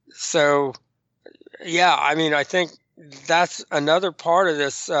so. Yeah, I mean, I think that's another part of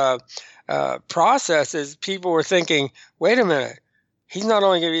this process is people were thinking, wait a minute, he's not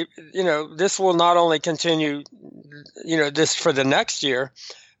only going to be, this will not only continue, this for the next year,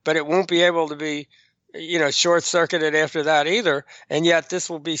 but it won't be able to be, short-circuited after that either. And yet this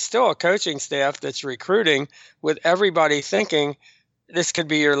will be still a coaching staff that's recruiting with everybody thinking this could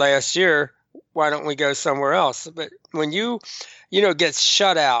be your last year. Why don't we go somewhere else? But when you get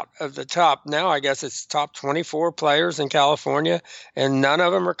shut out of the top, now I guess it's top 24 players in California, and none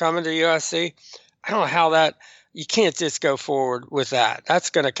of them are coming to USC. I don't know how that – you can't just go forward with that.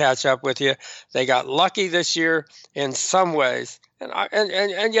 That's going to catch up with you. They got lucky this year in some ways,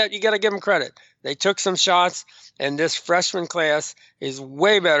 and yet you got to give them credit. They took some shots, and this freshman class is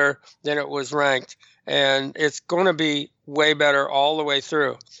way better than it was ranked, and it's going to be way better all the way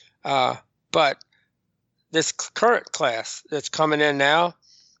through. But this current class that's coming in now,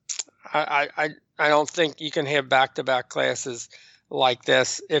 I don't think you can have back-to-back classes like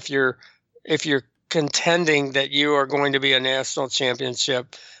this if you're contending that you are going to be a national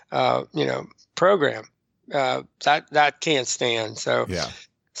championship, program. That can't stand. So Yeah.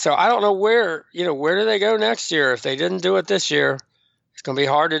 So I don't know where do they go next year? If they didn't do it this year, it's going to be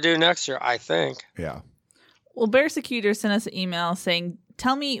hard to do next year, I think. Yeah. Well, Bearsecutor sent us an email saying,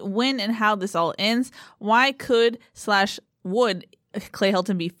 tell me when and how this all ends. Why would Clay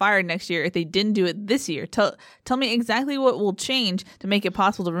Helton be fired next year if they didn't do it this year? Tell me exactly what will change to make it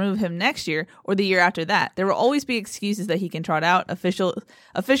possible to remove him next year or the year after that. There will always be excuses that he can trot out,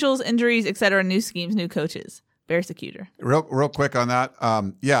 officials, injuries, etc., new schemes, new coaches. Bearsecutor. Real quick on that.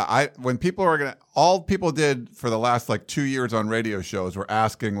 When people are all people did for the last 2 years on radio shows were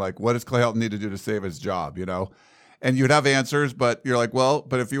asking what does Clay Helton need to do to save his job, and you'd have answers, but you're like, well,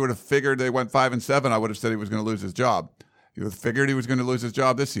 but if you would have figured they went 5-7, I would have said he was going to lose his job. You would have figured he was going to lose his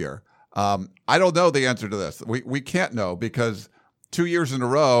job this year. I don't know the answer to this. We can't know because 2 years in a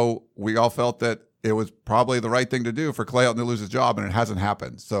row, we all felt that it was probably the right thing to do for Clay Helton to lose his job, and it hasn't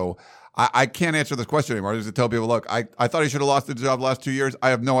happened. So I can't answer this question anymore. I just tell people, look, I thought he should have lost his job the last 2 years. I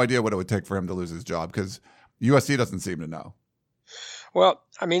have no idea what it would take for him to lose his job because USC doesn't seem to know. Well,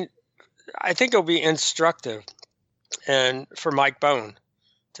 I mean, I think it'll be instructive and for Mike Bohn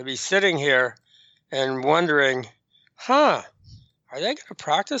to be sitting here and wondering, are they going to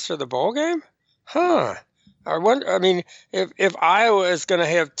practice for the bowl game? If Iowa is going to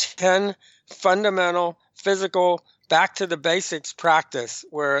have 10 fundamental, physical, back to the basics practice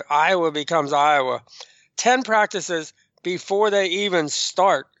where Iowa becomes Iowa, 10 practices before they even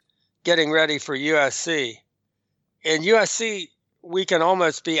start getting ready for USC. And USC we can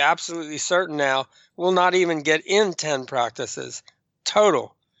almost be absolutely certain now will not even get in 10 practices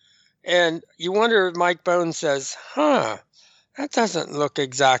total. And you wonder if Mike Bohn says, that doesn't look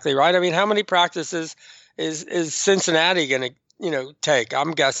exactly right. I mean, how many practices is Cincinnati going to, take?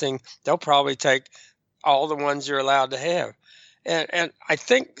 I'm guessing they'll probably take all the ones you're allowed to have. And I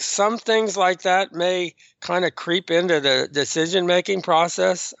think some things like that may kind of creep into the decision-making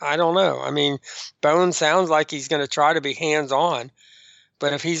process. I don't know. I mean, Bohn sounds like he's going to try to be hands-on.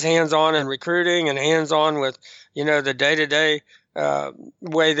 But if he's hands-on in recruiting and hands-on with, the day-to-day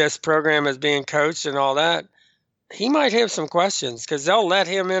way this program is being coached and all that, he might have some questions because they'll let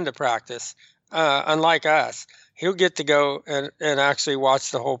him into practice, unlike us. He'll get to go and actually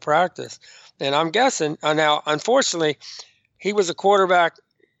watch the whole practice. And I'm guessing, now, unfortunately, he was a quarterback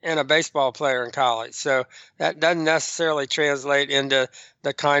and a baseball player in college. So that doesn't necessarily translate into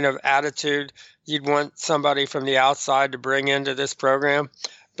the kind of attitude you'd want somebody from the outside to bring into this program.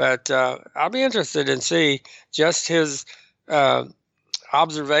 But I'll be interested in see just his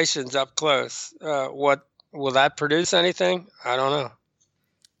observations up close. What will that produce anything? I don't know.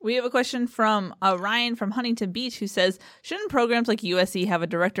 We have a question from Ryan from Huntington Beach who says, shouldn't programs like USC have a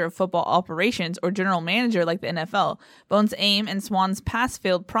director of football operations or general manager like the NFL? Bohn's aim and Swan's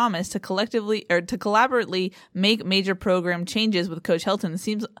past-failed promise to collaboratively make major program changes with Coach Helton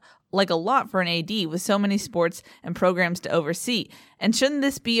seems like a lot for an AD with so many sports and programs to oversee. And shouldn't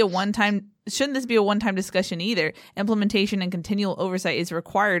this be a one-time discussion either? Implementation and continual oversight is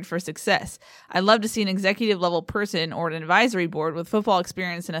required for success. I'd love to see an executive level person or an advisory board with football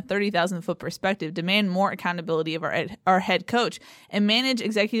experience and a 30,000-foot perspective demand more accountability of our head coach and manage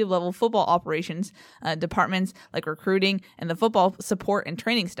executive level football operations departments like recruiting and the football support and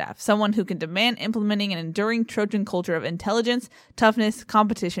training staff. Someone who can demand implementing an enduring Trojan culture of intelligence, toughness,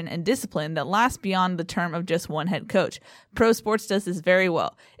 competition, and discipline that lasts beyond the term of just one head coach. Pro sports does this very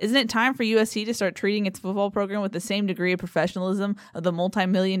well. Isn't it time for USC to start treating its football program with the same degree of professionalism of the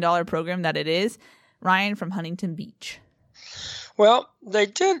multi-million-dollar program that it is? Ryan from Huntington Beach. Well, they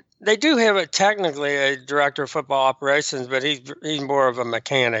do have technically a director of football operations, but he's more of a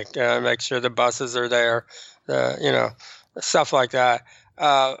mechanic. Make sure the buses are there, stuff like that.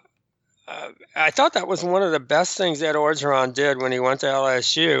 I thought that was one of the best things Ed Orgeron did when he went to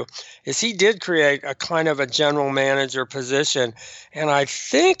LSU, is he did create a kind of a general manager position, and I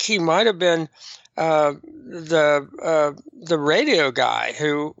think he might have been the radio guy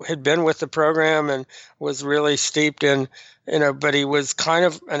who had been with the program and was really steeped in, but he was kind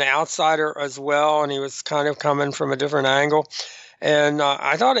of an outsider as well, and he was kind of coming from a different angle. And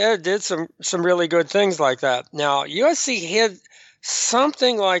I thought Ed did some really good things like that. Now, USC had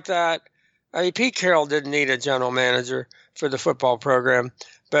something like that. I mean, Pete Carroll didn't need a general manager for the football program,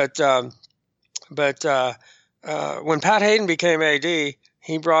 but when Pat Hayden became AD,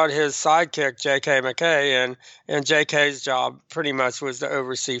 he brought his sidekick J.K. McKay, and J.K.'s job pretty much was to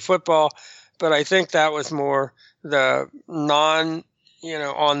oversee football. But I think that was more the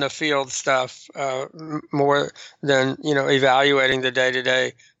on the field stuff, more than evaluating the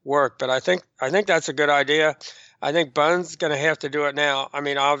day-to-day work. But I think that's a good idea. I think Bohn's going to have to do it now. I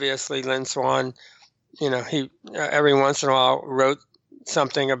mean, obviously, Lynn Swann, he every once in a while wrote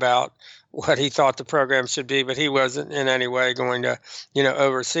something about what he thought the program should be, but he wasn't in any way going to,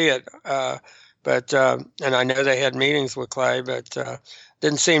 oversee it. But I know they had meetings with Clay, but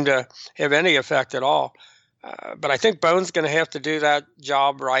didn't seem to have any effect at all. But I think Bohn's going to have to do that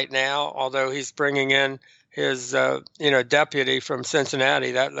job right now, although he's bringing in his, deputy from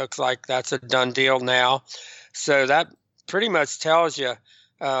Cincinnati. That looks like that's a done deal now. So that pretty much tells you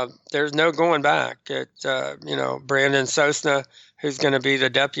there's no going back. Brandon Sosna, who's going to be the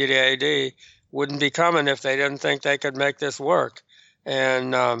deputy AD, wouldn't be coming if they didn't think they could make this work.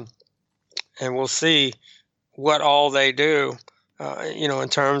 And we'll see what all they do, in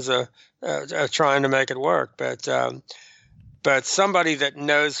terms of trying to make it work. But somebody that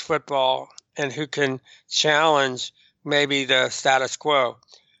knows football and who can challenge maybe the status quo.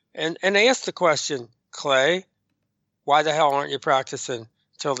 And they asked the question, Clay, why the hell aren't you practicing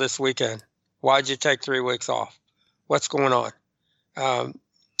till this weekend? Why'd you take 3 weeks off? What's going on?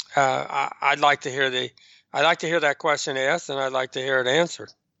 I'd like to hear that question asked, and I'd like to hear it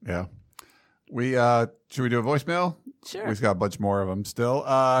answered. Yeah. Should we do a voicemail? Sure. We've got a bunch more of them still.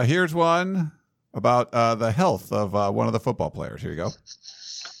 Here's one about the health of one of the football players. Here you go.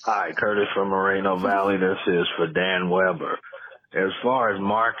 Hi, Curtis from Moreno Valley. This is for Dan Weber. As far as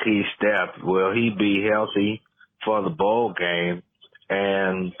Marquis Stepp, will he be healthy for the bowl game?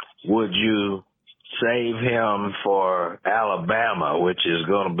 And would you save him for Alabama, which is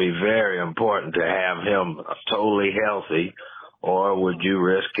going to be very important to have him totally healthy? or would you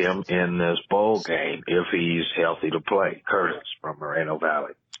risk him in this bowl game if he's healthy to play? Curtis from Moreno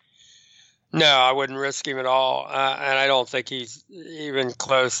Valley. No, I wouldn't risk him at all, and I don't think he's even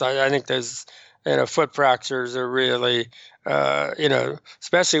close. I think those foot fractures are really,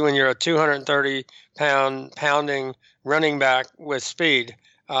 especially when you're a 230-pounding running back with speed.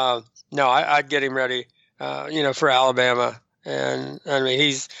 No, I'd get him ready, for Alabama. And I mean,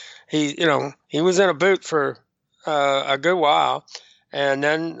 he was in a boot for a good while, and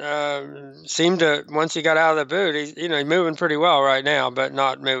then seemed to, once he got out of the boot, he's moving pretty well right now, but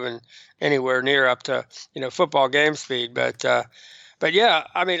not moving anywhere near up to football game speed. But yeah,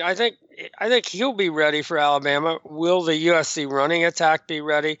 I mean, I think he'll be ready for Alabama. Will the USC running attack be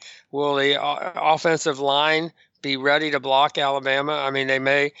ready? Will the offensive line be ready to block Alabama? I mean, they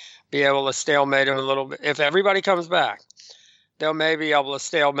may be able to stalemate him a little bit if everybody comes back. They'll may be able to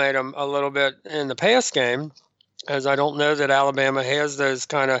stalemate him a little bit in the pass game, as I don't know that Alabama has those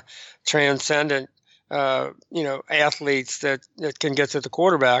kind of transcendent, athletes that can get to the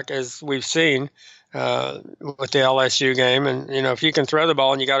quarterback, as we've seen with the LSU game. And, if you can throw the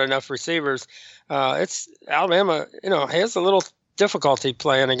ball and you got enough receivers, it's Alabama, has a little difficulty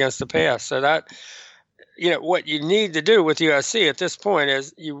playing against the pass. So that, what you need to do with USC at this point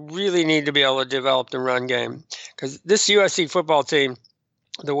is you really need to be able to develop the run game, because this USC football team,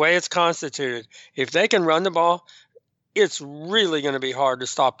 the way it's constituted, if they can run the ball, it's really going to be hard to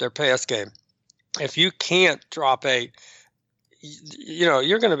stop their pass game. If you can't drop 8,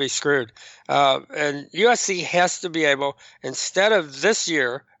 you're going to be screwed. And USC has to be able, instead of this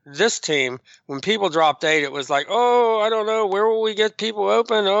year, this team, when people dropped 8, it was like, oh, I don't know, where will we get people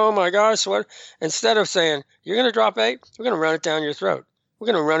open? Oh my gosh, what? Instead of saying, you're going to drop 8, we're going to run it down your throat. We're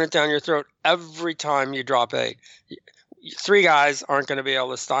going to run it down your throat every time you drop 8. 3 guys aren't going to be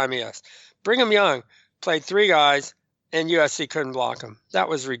able to stymie us. Brigham Young played 3 guys, and USC couldn't block him. That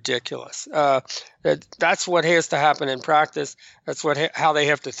was ridiculous. That's what has to happen in practice. That's how they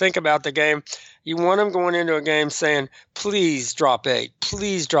have to think about the game. You want them going into a game saying, please drop 8,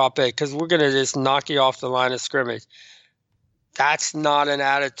 because we're going to just knock you off the line of scrimmage. That's not an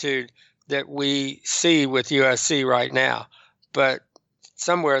attitude that we see with USC right now, but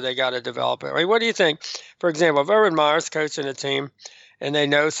somewhere they got to develop it. I mean, what do you think? For example, if Urban Meyer's coaching a team and they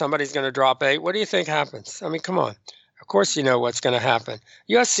know somebody's going to drop 8, what do you think happens? I mean, come on. Of course you know what's going to happen.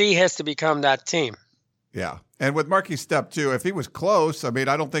 USC has to become that team. Yeah. And with Marquise Stepp, too, if he was close, I mean,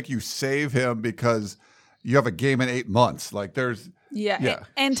 I don't think you save him because you have a game in 8 months. Like, there's... Yeah.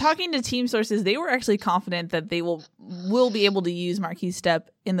 And talking to team sources, they were actually confident that they will be able to use Marquise Stepp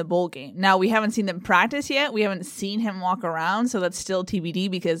in the bowl game. Now, we haven't seen them practice yet. We haven't seen him walk around, so that's still TBD,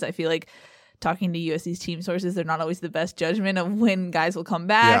 because I feel like talking to USC's team sources, they're not always the best judgment of when guys will come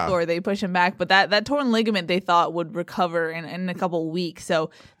back or they push him back. But that torn ligament they thought would recover in a couple weeks.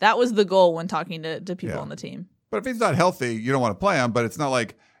 So that was the goal when talking to people on the team. But if he's not healthy, you don't want to play him. But it's not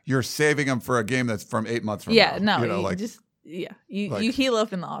like you're saving him for a game that's from 8 months from now. You heal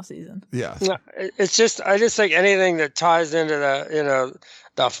up in the offseason. Yeah. No, it's just, I just think anything that ties into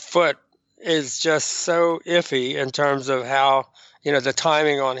the foot is just so iffy in terms of how, the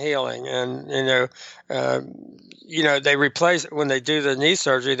timing on healing. And, they replace, when they do the knee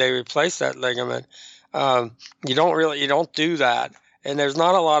surgery, they replace that ligament. You don't do that. And there's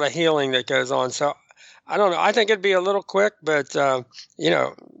not a lot of healing that goes on. So I don't know. I think it'd be a little quick, but,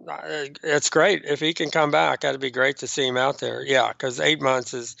 it's great. If he can come back, that'd be great to see him out there. Yeah, because 8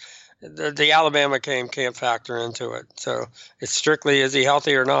 months is the Alabama game can't factor into it. So it's strictly, is he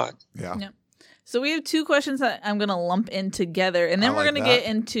healthy or not? Yeah. Yep. So we have 2 questions that I'm going to lump in together, and then we're going to get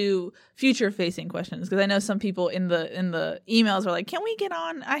into future-facing questions, because I know some people in the emails are like, can we get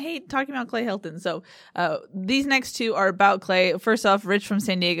on? I hate talking about Clay Helton. So these next 2 are about Clay. First off, Rich from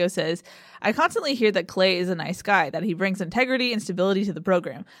San Diego says, I constantly hear that Clay is a nice guy, that he brings integrity and stability to the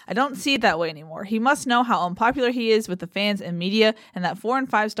program. I don't see it that way anymore. He must know how unpopular he is with the fans and media, and that 4- and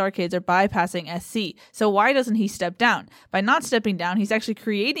 5-star kids are bypassing SC. So why doesn't he step down? By not stepping down, he's actually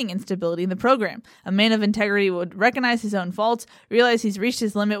creating instability in the program. A man of integrity would recognize his own faults, realize he's reached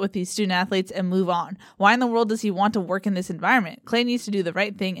his limit with these student athletes, and move on. Why in the world does he want to work in this environment? Clay needs to do the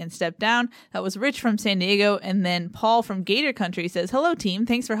right thing and step down. That was Rich from San Diego. And then Paul from Gator Country says, hello, team.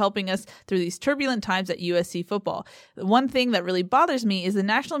 Thanks for helping us through these turbulent times at USC football. The one thing that really bothers me is the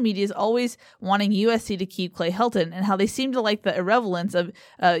national media is always wanting USC to keep Clay Helton, and how they seem to like the irrelevance of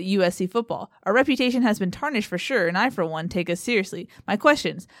USC football. Our reputation has been tarnished for sure, and I, for one, take us seriously. My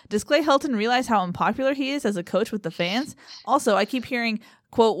questions: does Clay Helton realize how unpopular he is as a coach with the fans? Also, I keep hearing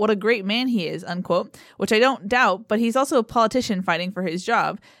quote, what a great man he is, unquote, which I don't doubt, but he's also a politician fighting for his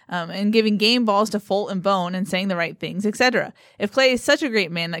job, and giving game balls to Folt and Bone and saying the right things, etc. If Clay is such a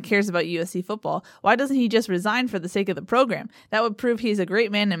great man that cares about USC football, why doesn't he just resign for the sake of the program? That would prove he's a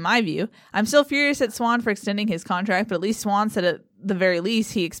great man in my view. I'm still furious at Swan for extending his contract, but at least Swan said at the very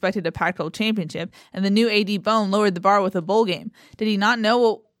least he expected a Pac-12 championship, and the new AD Bone lowered the bar with a bowl game. Did he not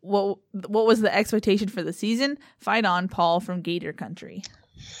know what was the expectation for the season? Fight on, Paul from Gator Country.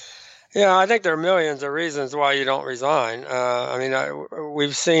 Yeah, I think there are millions of reasons why you don't resign.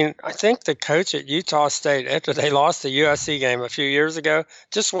 We've seen, I think the coach at Utah State, after they lost the USC game a few years ago,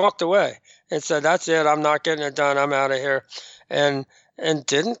 just walked away and said, that's it, I'm not getting it done, I'm out of here. And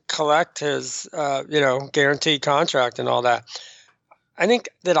didn't collect his, guaranteed contract and all that. I think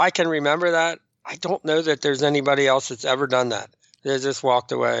that I can remember that. I don't know that there's anybody else that's ever done that. They just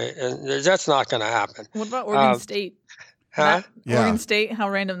walked away, and that's not going to happen. What about Oregon State? Huh? Oregon State, how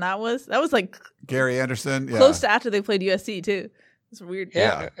random that was. That was like Gary Anderson. Yeah. Close to after they played USC, too. It's weird.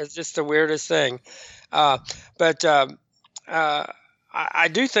 Yeah, it's just the weirdest thing. I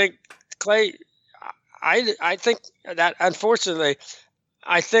do think Clay, I think that, unfortunately,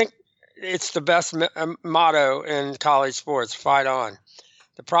 I think it's the best motto in college sports, fight on.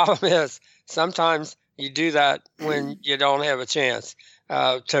 The problem is sometimes you do that when you don't have a chance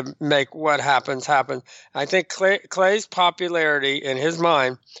to make what happens happen. I think Clay's popularity in his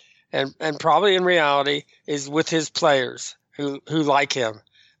mind and probably in reality is with his players who like him.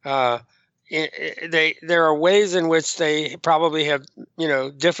 There are ways in which they probably have,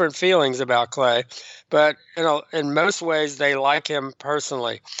 different feelings about Clay, but in most ways they like him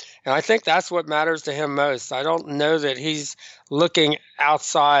personally. And I think that's what matters to him most. I don't know that he's looking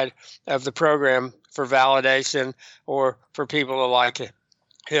outside of the program for validation or for people to like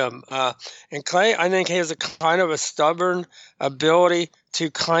him. And Clay, I think, has a kind of a stubborn ability to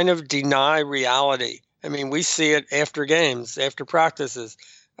kind of deny reality. I mean, we see it after games, after practices.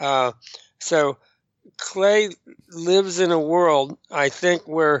 So Clay lives in a world, I think,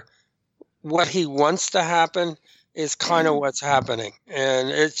 where what he wants to happen is kind of what's happening. And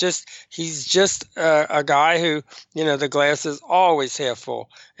it's just, he's just a guy who, the glass is always half full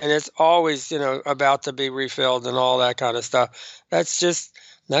and it's always, about to be refilled and all that kind of stuff. That's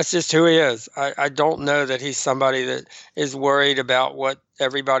just who he is. I don't know that he's somebody that is worried about what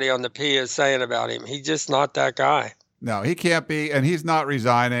everybody on the P is saying about him. He's just not that guy. No, he can't be, and he's not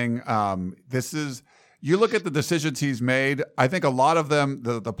resigning. You look at the decisions he's made, I think a lot of them,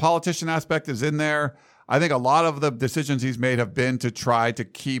 the politician aspect is in there. I think a lot of the decisions he's made have been to try to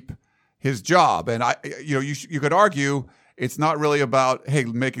keep his job. And you could argue it's not really about, hey,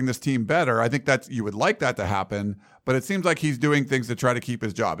 making this team better. I think you would like that to happen, but it seems like he's doing things to try to keep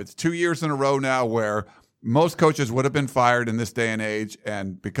his job. It's 2 years in a row now where most coaches would have been fired in this day and age.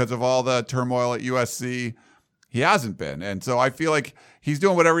 And because of all the turmoil at USC, he hasn't been. And so I feel like he's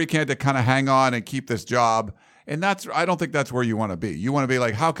doing whatever he can to kind of hang on and keep this job. And I don't think that's where you want to be. You want to be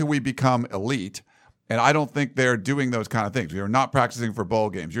like, how can we become elite? And I don't think they're doing those kind of things. You're not practicing for bowl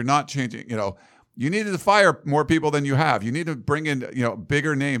games. You're not changing, you needed to fire more people than you have. You need to bring in,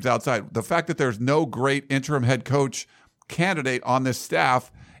 bigger names outside. The fact that there's no great interim head coach candidate on this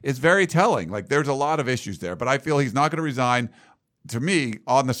staff is very telling. Like, there's a lot of issues there, but I feel he's not going to resign. To me,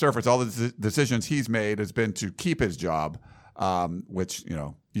 on the surface, all the decisions he's made has been to keep his job, which,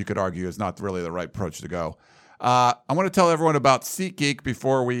 you could argue is not really the right approach to go. I want to tell everyone about SeatGeek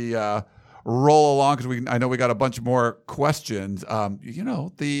before we roll along, because I know we got a bunch more questions.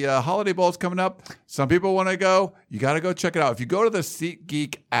 The Holiday Bowl is coming up. Some people want to go. You got to go check it out. If you go to the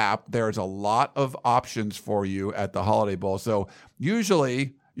SeatGeek app, there's a lot of options for you at the Holiday Bowl. So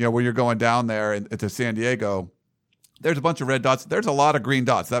usually, when you're going down there to San Diego, there's a bunch of red dots. There's a lot of green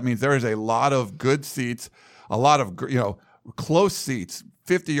dots. That means there is a lot of good seats, a lot of, close seats,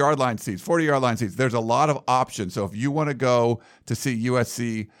 50-yard line seats, 40-yard line seats. There's a lot of options. So if you want to go to see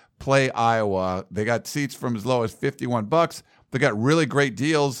USC play Iowa, they got seats from as low as $51. They got really great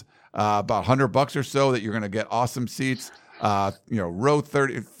deals, about $100 or so, that you're going to get awesome seats. Row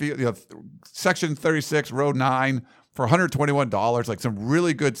 30, section 36, row 9. For $121, like some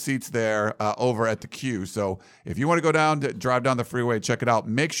really good seats there over at the Q. So if you want to go drive down the freeway, check it out.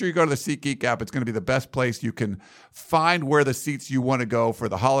 Make sure you go to the SeatGeek app. It's going to be the best place you can find where the seats you want to go for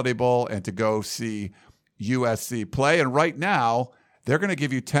the Holiday Bowl and to go see USC play. And right now, they're going to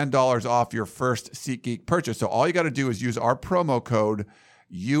give you $10 off your first SeatGeek purchase. So all you got to do is use our promo code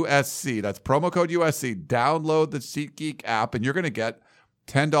USC. That's promo code USC. Download the SeatGeek app, and you're going to get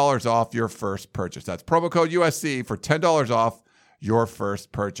 $10 off your first purchase. That's promo code USC for $10 off your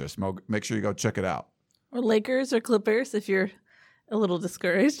first purchase. Make sure you go check it out. Or Lakers or Clippers if you're a little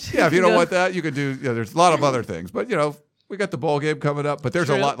discouraged. Yeah, if you don't want that, you could do. There's a lot of other things, but we got the bowl game coming up. But there's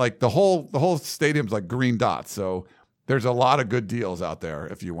a lot, like the whole stadium's like green dots, so there's a lot of good deals out there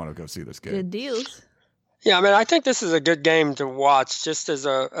if you want to go see this game. Good deals. Yeah, I mean, I think this is a good game to watch, just as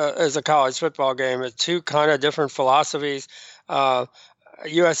a college football game. It's two kind of different philosophies.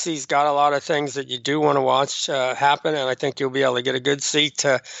 USC's got a lot of things that you do want to watch happen, and I think you'll be able to get a good seat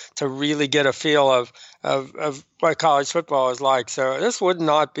to really get a feel of what college football is like. So this would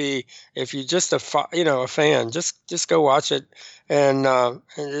not be, if you're just a fan, just go watch it and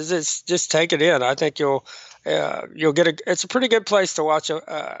just take it in. I think you'll get it's a pretty good place to watch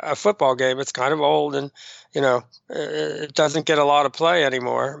a football game. It's kind of old and it doesn't get a lot of play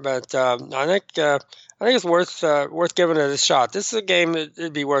anymore, but I think it's worth giving it a shot. This is a game that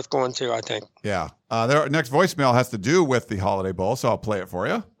it'd be worth going to, I think. Yeah. Their next voicemail has to do with the Holiday Bowl, so I'll play it for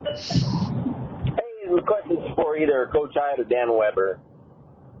you. Hey, the question's for either Coach Hyatt or Dan Weber.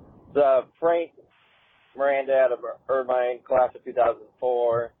 It's Frank Miranda out of Irvine, class of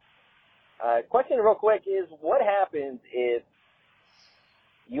 2004. Question real quick is, what happens if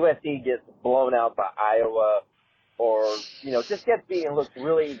USC gets blown out by Iowa or, just gets beat and looks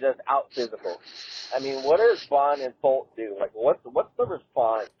really just out physical? I mean, what does Bond and Folt do? Like, what's the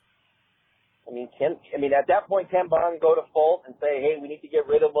response? I mean, at that point, can Bond go to Folt and say, hey, we need to get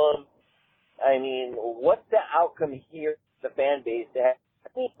rid of him? I mean, what's the outcome here for the fan base to have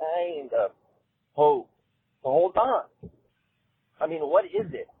any kind of hope to hold on? I mean, what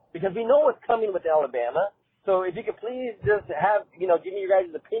is it? Because we know what's coming with Alabama. So if you could please just have, give me your guys'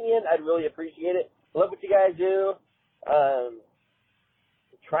 opinion, I'd really appreciate it. Love what you guys do.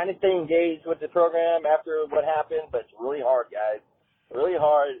 Trying to stay engaged with the program after what happened, but it's really hard, guys. Really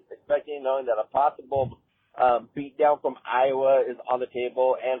hard, especially knowing that a possible beat down from Iowa is on the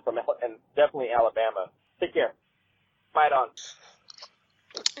table and definitely Alabama. Take care. Fight on.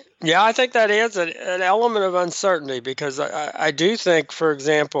 Yeah, I think that is an element of uncertainty because I do think, for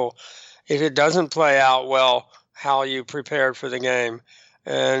example, if it doesn't play out well, how you prepared for the game,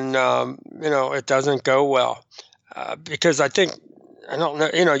 and it doesn't go well, because I don't know,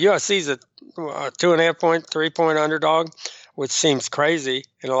 USC's a 2.5 point, 3 point underdog, which seems crazy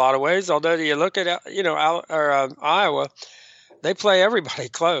in a lot of ways. Although you look at Iowa, they play everybody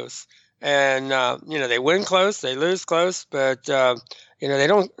close, and they win close, they lose close, but they're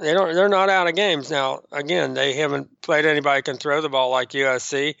not out of games. Now, again, they haven't played anybody who can throw the ball like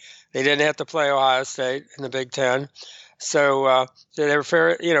USC. They didn't have to play Ohio State in the Big Ten. So they were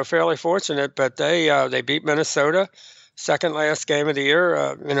fairly fortunate, but they beat Minnesota, second last game of the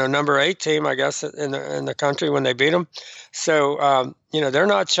year, number 8 team, I guess, in the country when they beat them. So, they're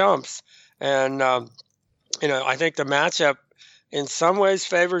not chumps. And, I think the matchup in some ways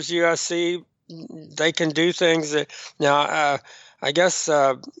favors USC. They can do things that now, I guess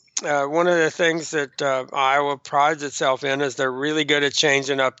one of the things that Iowa prides itself in is they're really good at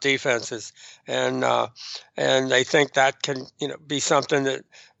changing up defenses, and they think that can be something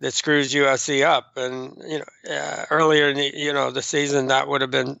that screws USC up. And earlier in the season that would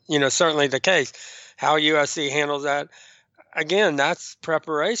have been certainly the case. How USC handles that, again, that's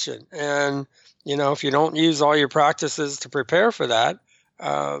preparation. And if you don't use all your practices to prepare for that,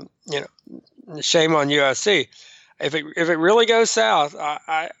 shame on USC. If it really goes south,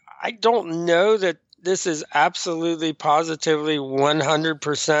 I don't know that this is absolutely positively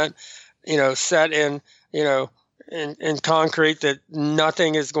 100% set in in concrete that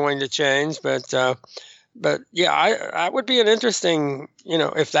nothing is going to change. But yeah, I would be an interesting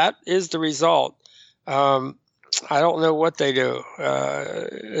if that is the result. I don't know what they do.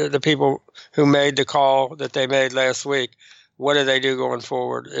 The people who made the call that they made last week, what do they do going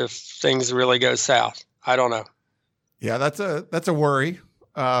forward if things really go south? I don't know. Yeah, that's a worry.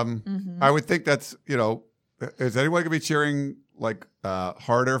 I would think that's, is anyone going to be cheering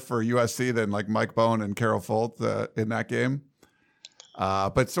harder for USC than like Mike Bohn and Carol Folt in that game?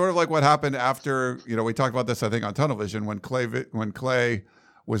 But sort of like what happened after, we talked about this, I think, on Tunnel Vision when Clay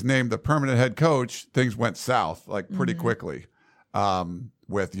was named the permanent head coach, things went south pretty quickly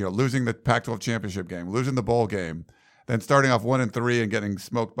with, losing the Pac-12 championship game, losing the bowl game, then starting off 1-3 and getting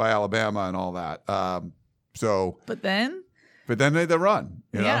smoked by Alabama and all that. But then they the run.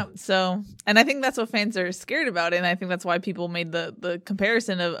 Yeah. So, and I think that's what fans are scared about, and I think that's why people made the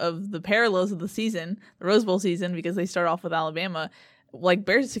comparison of the parallels of the season, the Rose Bowl season, because they start off with Alabama. Like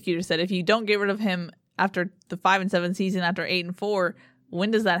Bears Executor said, if you don't get rid of him after the 5-7 season, after 8-4,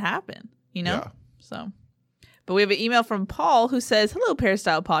 when does that happen? Yeah. So. But we have an email from Paul who says, "Hello,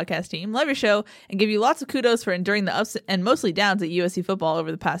 Peristyle podcast team. Love your show and give you lots of kudos for enduring the ups and mostly downs at USC football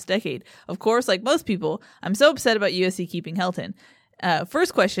over the past decade. Of course, like most people, I'm so upset about USC keeping Helton.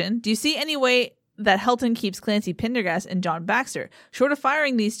 First question, do you see any way that Helton keeps Clancy Pendergast and John Baxter? Short of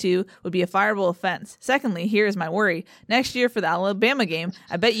firing these two would be a fireable offense. Secondly, here is my worry. Next year for the Alabama game,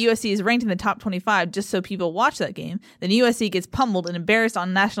 I bet USC is ranked in the top 25 just so people watch that game. Then USC gets pummeled and embarrassed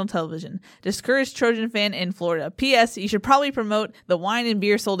on national television. Discouraged Trojan fan in Florida. P.S. You should probably promote the wine and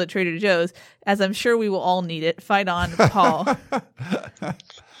beer sold at Trader Joe's, as I'm sure we will all need it. Fight on, Paul.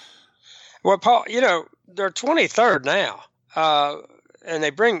 Well, Paul, they're 23rd now, and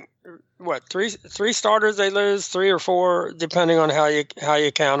they bring three starters they lose, 3 or 4 depending on how you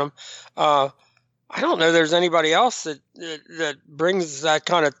count them. I don't know there's anybody else that brings that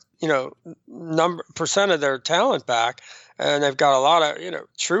kind of percent of their talent back, and they've got a lot of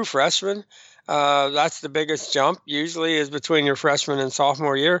true freshmen. That's the biggest jump usually is between your freshman and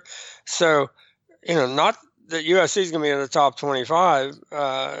sophomore year. So not that USC is going to be in the top 25,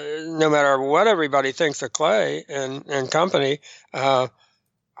 no matter what everybody thinks of Clay and company.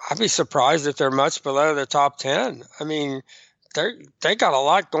 I'd be surprised if they're much below the top 10. I mean, they got a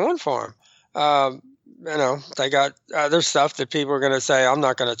lot going for them. They got other stuff that people are going to say, I'm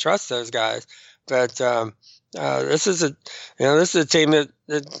not going to trust those guys. But this is a team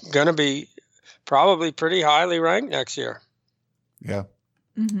that's going to be probably pretty highly ranked next year. Yeah.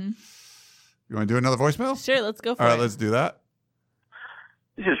 Mm-hmm. You want to do another voicemail? Sure, let's go for it. All right, let's do that.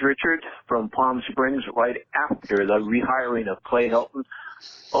 This is Richard from Palm Springs right after the rehiring of Clay Helton.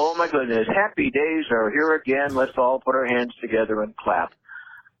 Oh, my goodness. Happy days are here again. Let's all put our hands together and clap.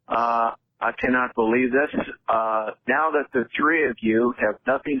 I cannot believe this. Now that the three of you have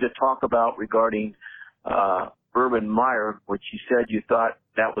nothing to talk about regarding Urban Meyer, which you said you thought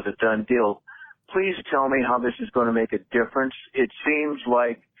that was a done deal, please tell me how this is going to make a difference. It seems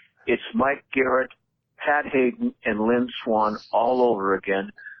like it's Mike Garrett, Pat Hayden, and Lynn Swan all over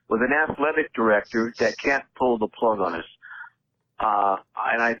again with an athletic director that can't pull the plug on us.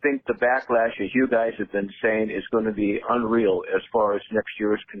 And I think the backlash, as you guys have been saying, is going to be unreal as far as next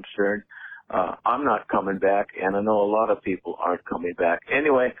year is concerned. I'm not coming back, and I know a lot of people aren't coming back.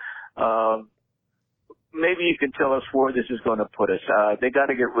 Anyway, maybe you can tell us where this is going to put us. They got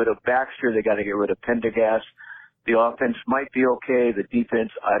to get rid of Baxter. They got to get rid of Pendergast. The offense might be okay. The defense,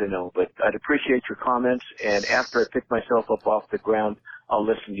 I don't know. But I'd appreciate your comments. And after I pick myself up off the ground, I'll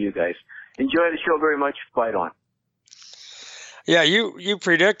listen to you guys. Enjoy the show very much. Fight on. Yeah, you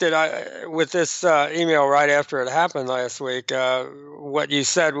predicted with this email right after it happened last week. What you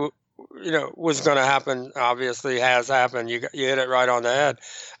said, was going to happen. Obviously, has happened. You hit it right on the head.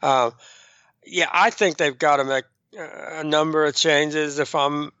 Yeah, I think they've got to make a number of changes. If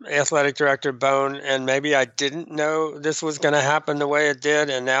I'm athletic director Bone, and maybe I didn't know this was going to happen the way it did,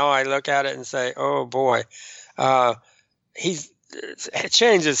 and now I look at it and say, oh boy,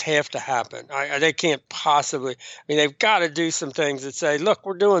 changes have to happen. They can't possibly. I mean, they've got to do some things that say, look,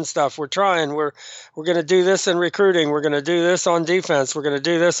 we're doing stuff. We're trying. We're going to do this in recruiting. We're going to do this on defense. We're going to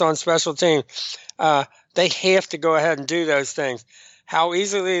do this on special team. They have to go ahead and do those things. How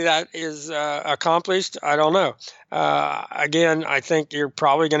easily that is accomplished, I don't know. Again, I think you're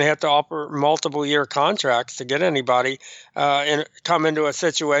probably going to have to offer multiple-year contracts to get anybody and come into a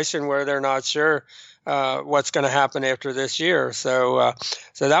situation where they're not sure what's going to happen after this year. So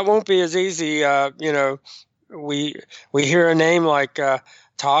that won't be as easy. We hear a name like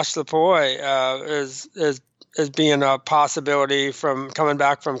Tosh Lupoi as being a possibility from coming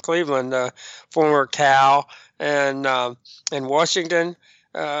back from Cleveland, former Cal and Washington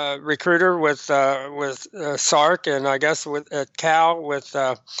recruiter with Sark, and I guess at Cal with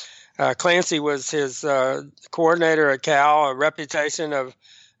Clancy was his coordinator at Cal, a reputation of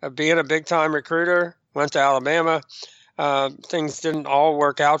being a big-time recruiter. Went to Alabama. Things didn't all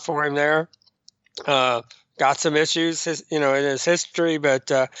work out for him there. Got some issues, in his history,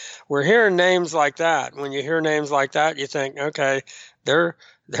 but we're hearing names like that. When you hear names like that, you think, okay, they're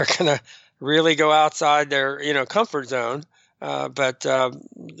going to really go outside their comfort zone. But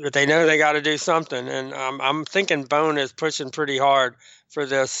they know they got to do something, and I'm thinking Bone is pushing pretty hard for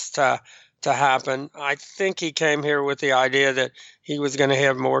this to happen. I think he came here with the idea that he was going to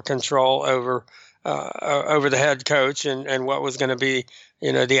have more control over the head coach and what was going to be,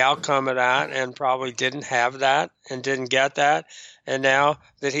 the outcome of that, and probably didn't have that and didn't get that. And now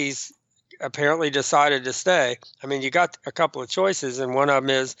that he's apparently decided to stay, I mean, you got a couple of choices, and one of them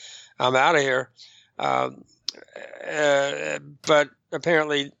is I'm out of here. But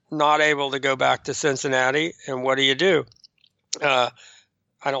apparently not able to go back to Cincinnati. And what do? I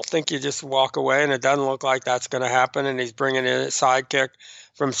don't think you just walk away, and it doesn't look like that's going to happen. And he's bringing in a sidekick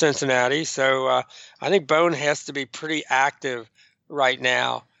from Cincinnati. So I think Bone has to be pretty active right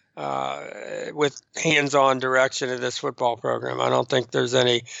now with hands-on direction of this football program. I don't think there's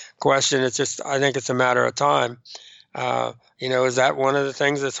any question. I think it's a matter of time. Is that one of the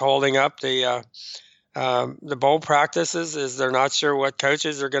things that's holding up the bowl practices? Is they're not sure what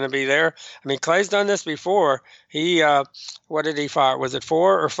coaches are going to be there? I mean, Clay's done this before. What did he fire? Was it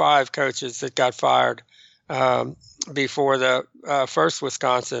 4 or 5 coaches that got fired before the first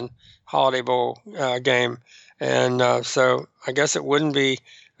Wisconsin Holiday Bowl game? And so I guess it wouldn't be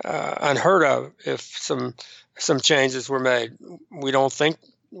unheard of if some changes were made. We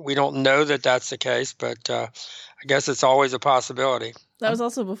don't know that that's the case, but I guess it's always a possibility. That was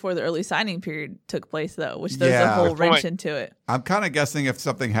also before the early signing period took place, though, which there's a whole wrench into it. I'm kind of guessing if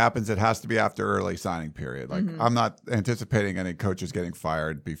something happens, it has to be after early signing period. Like I'm not anticipating any coaches getting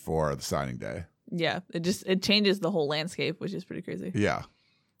fired before the signing day. Yeah, it changes the whole landscape, which is pretty crazy. Yeah.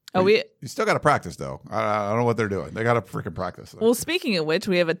 You still got to practice, though. I don't know what they're doing. They got to freaking practice. Well, speaking of which,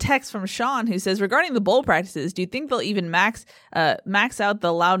 we have a text from Sean who says, regarding the bowl practices, do you think they'll even max out the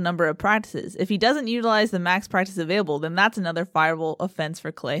allowed number of practices? If he doesn't utilize the max practice available, then that's another fireable offense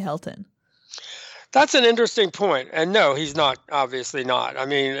for Clay Helton. That's an interesting point. And no, he's not, obviously not. I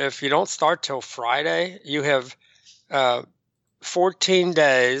mean, if you don't start till Friday, you have 14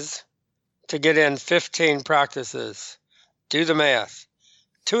 days to get in 15 practices. Do the math.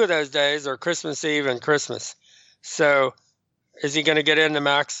 2 of those days are Christmas Eve and Christmas. So is he going to get in the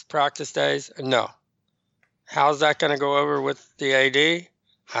max practice days? No. How's that going to go over with the AD?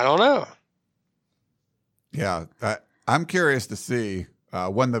 I don't know. Yeah. I'm curious to see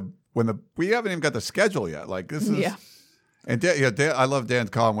when we haven't even got the schedule yet. Like this is, and Dan, I love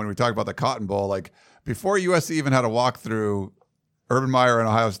Dan's column when we talk about the Cotton Bowl. Like before USC even had a walkthrough, Urban Meyer and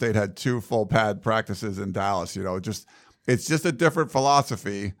Ohio State had 2 full pad practices in Dallas. It's just a different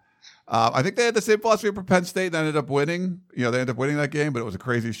philosophy. I think they had the same philosophy for Penn State and ended up winning. They ended up winning that game, but it was a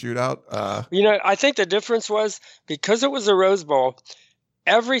crazy shootout. I think the difference was because it was a Rose Bowl,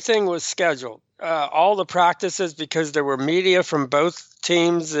 everything was scheduled. All the practices, because there were media from both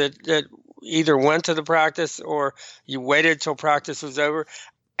teams that either went to the practice or you waited till practice was over.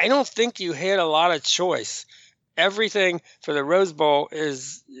 I don't think you had a lot of choice. Everything for the Rose Bowl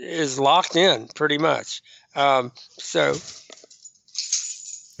is locked in pretty much. I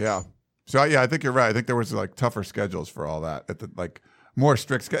think you're right. I think there was like tougher schedules for all that more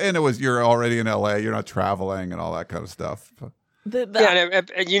strict, and it was you're already in LA, you're not traveling and all that kind of stuff.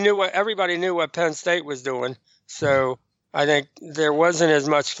 And you knew everybody knew what Penn State was doing, so I think there wasn't as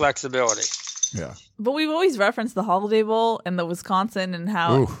much flexibility. Yeah. But we've always referenced the Holiday Bowl and the Wisconsin and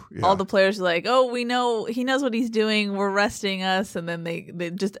how all the players are like, oh, we know he knows what he's doing. We're resting us. And then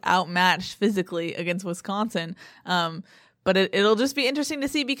they just outmatched physically against Wisconsin. But it'll just be interesting to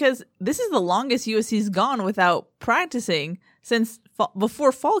see because this is the longest USC's gone without practicing since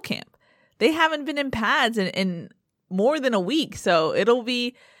before fall camp. They haven't been in pads in more than a week. So it'll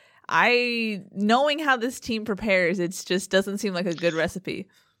be knowing how this team prepares, it just doesn't seem like a good recipe.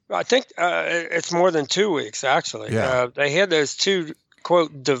 I think it's more than 2 weeks, actually. Yeah. They had those 2,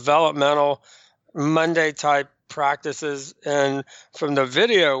 quote, developmental Monday-type practices, and from the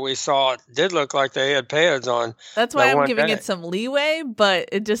video we saw, it did look like they had pads on. That's why I'm giving it some leeway, but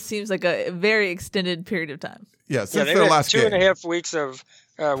it just seems like a very extended period of time. Yeah, since their last game. 2.5 weeks of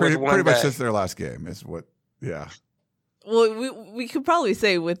pretty much since their last game is what, yeah. Well, we could probably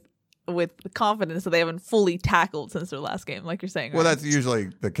say with confidence that they haven't fully tackled since their last game, like you're saying. Well, right? that's usually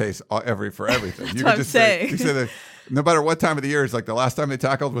the case for everything. That's you what could just I'm saying. you say that no matter what time of the year, it's like the last time they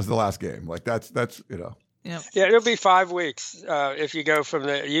tackled was the last game. Like that's Yep. Yeah, it'll be 5 weeks if you go from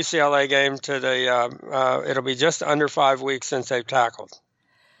the UCLA game to the. It'll be just under 5 weeks since they've tackled.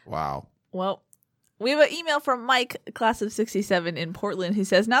 Wow. Well, we have an email from Mike, class of 67 in Portland, who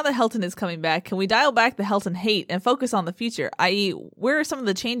says, now that Helton is coming back, can we dial back the Helton hate and focus on the future, i.e., where are some of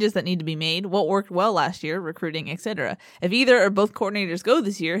the changes that need to be made, what worked well last year, recruiting, etc.? If either or both coordinators go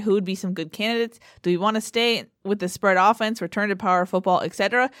this year, who would be some good candidates? Do we want to stay with the spread offense, return to power football,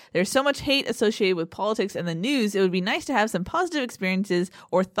 etc.? There's so much hate associated with politics and the news, it would be nice to have some positive experiences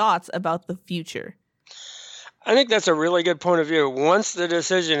or thoughts about the future. I think that's a really good point of view. Once the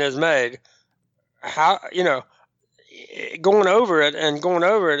decision is made, going over it and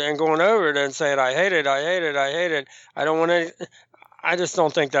saying, I hate it. I don't want to, I just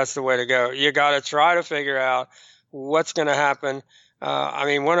don't think that's the way to go. You got to try to figure out what's going to happen.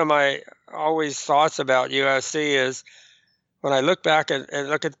 One of my always thoughts about USC is when I look back and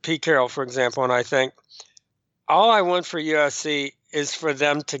look at Pete Carroll, for example, and I think all I want for USC is for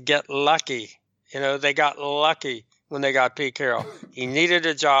them to get lucky. They got lucky when they got Pete Carroll. He needed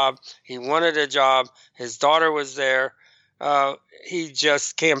a job. He wanted a job. His daughter was there. he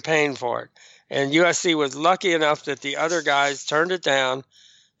just campaigned for it. And USC was lucky enough that the other guys turned it down,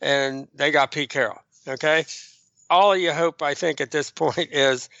 and they got Pete Carroll. Okay, all you hope, I think, at this point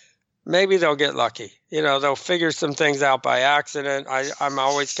is maybe they'll get lucky. They'll figure some things out by accident. I'm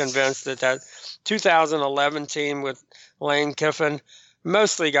always convinced that 2011 team with Lane Kiffin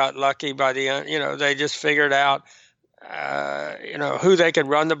mostly got lucky by the end. They just figured out, who they could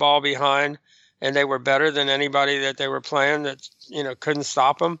run the ball behind, and they were better than anybody that they were playing that, couldn't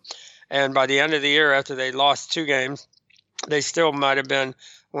stop them. And by the end of the year, after they lost 2 games, they still might have been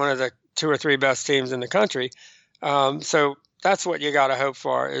one of the 2 or 3 best teams in the country. So that's what you got to hope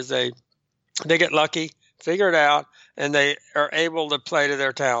for, is they get lucky, figure it out, and they are able to play to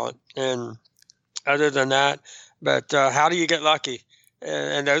their talent. And other than that, but how do you get lucky?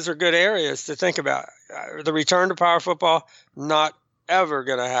 And those are good areas to think about. The return to power football, not ever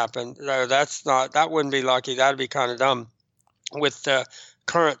going to happen. That wouldn't be lucky. That'd be kind of dumb with the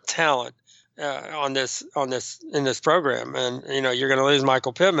current talent in this program. And you're going to lose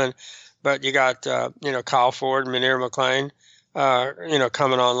Michael Pittman, but you got Kyle Ford, Munir McClain,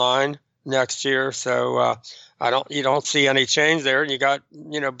 coming online next year. So you don't see any change there. And you got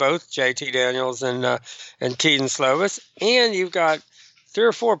both JT Daniels and Keaton Slovis, and you've got 3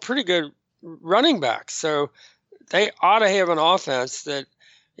 or 4 pretty good running backs. So they ought to have an offense that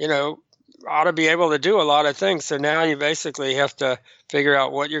ought to be able to do a lot of things. So now you basically have to figure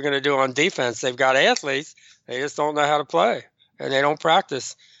out what you're going to do on defense. They've got athletes, they just don't know how to play, and they don't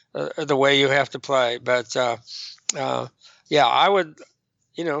practice the way you have to play. But I would,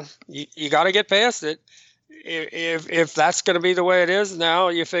 you got to get past it. If that's going to be the way it is, now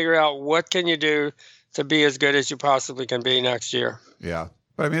you figure out what can you do to be as good as you possibly can be next year. Yeah.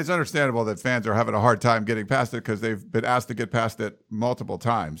 But I mean, it's understandable that fans are having a hard time getting past it because they've been asked to get past it multiple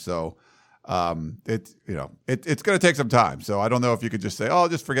times. So it's going to take some time. So I don't know if you could just say, oh,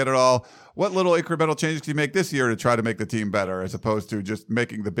 just forget it all. What little incremental changes can you make this year to try to make the team better, as opposed to just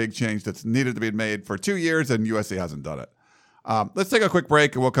making the big change that's needed to be made for 2 years and USC hasn't done it. Let's take a quick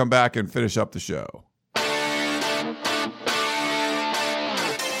break and we'll come back and finish up the show.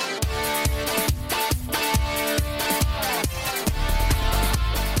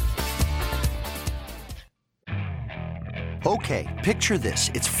 Okay, picture this.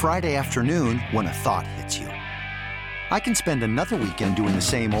 It's Friday afternoon when a thought hits you. I can spend another weekend doing the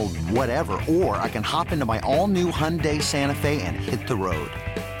same old whatever, or I can hop into my all-new Hyundai Santa Fe and hit the road.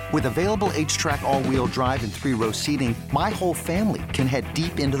 With available H-Track all-wheel drive and 3-row seating, my whole family can head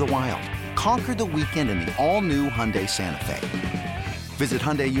deep into the wild. Conquer the weekend in the all-new Hyundai Santa Fe. Visit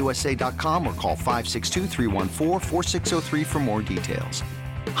HyundaiUSA.com or call 562-314-4603 for more details.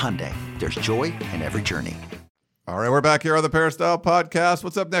 Hyundai, there's joy in every journey. All right, we're back here on the Peristyle Podcast.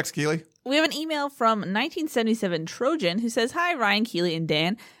 What's up next, Keely? We have an email from 1977 Trojan who says, "Hi, Ryan, Keely, and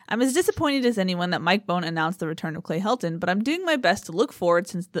Dan. I'm as disappointed as anyone that Mike Bohn announced the return of Clay Helton, but I'm doing my best to look forward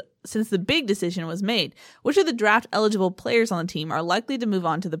since the big decision was made. Which of the draft-eligible players on the team are likely to move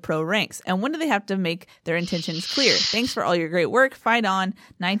on to the pro ranks, and when do they have to make their intentions clear? Thanks for all your great work. Fight on,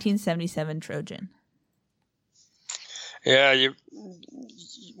 1977 Trojan." Yeah,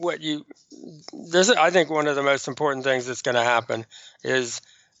 I think one of the most important things that's going to happen is,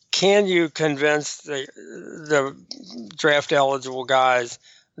 can you convince the draft eligible guys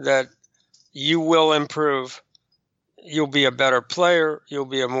that you will improve? You'll be a better player. You'll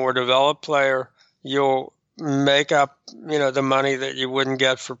be a more developed player. You'll make up, the money that you wouldn't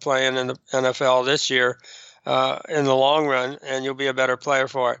get for playing in the NFL this year in the long run, and you'll be a better player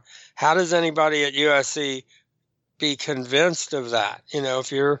for it. How does anybody at USC be convinced of that?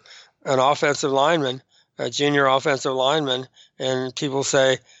 If you're an offensive lineman, a junior offensive lineman, and people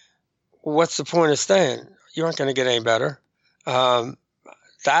say, what's the point of staying? You aren't going to get any better.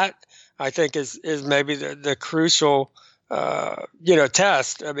 That, I think, is maybe the crucial,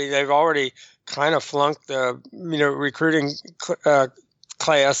 test. I mean, they've already kind of flunked the, recruiting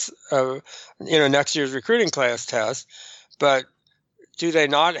class, next year's recruiting class test. But do they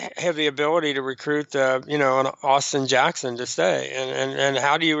not have the ability to recruit, an Austin Jackson to stay? And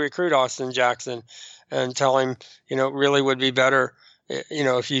how do you recruit Austin Jackson and tell him, really would be better,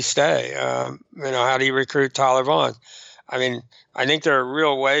 if you stay? How do you recruit Tyler Vaughn? I mean, I think there are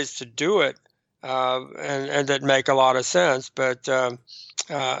real ways to do it, and that make a lot of sense. But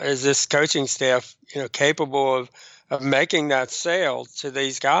is this coaching staff, capable of making that sale to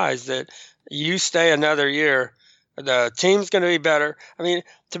these guys that you stay another year? The team's going to be better. I mean,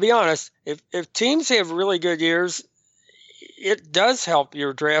 to be honest, if teams have really good years, it does help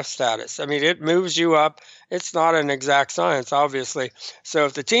your draft status. I mean, it moves you up. It's not an exact science, obviously. So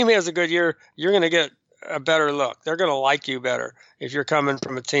if the team has a good year, you're going to get a better look. They're going to like you better if you're coming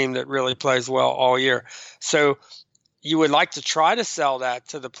from a team that really plays well all year. So you would like to try to sell that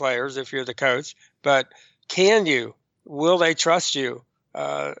to the players if you're the coach, but can you? Will they trust you?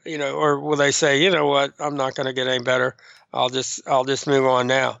 Or will they say, you know what, I'm not going to get any better. I'll just move on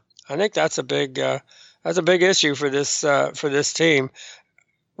now. I think that's a big issue for this team.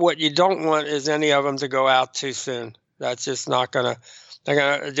 What you don't want is any of them to go out too soon. That's just not going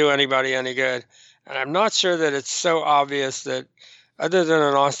to do anybody any good. And I'm not sure that it's so obvious that other than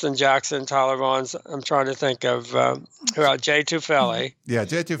an Austin Jackson, Tyler Vaughn's, I'm trying to think of Jay Tufele. Yeah,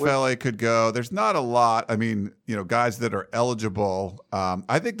 Jay Tufele could go. There's not a lot. I mean, guys that are eligible.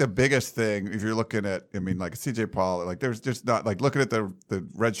 I think the biggest thing, if you're looking at, like CJ Paul, like there's just not, like looking at the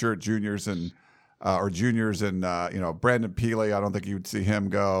redshirt juniors and Brandon Peely, I don't think you would see him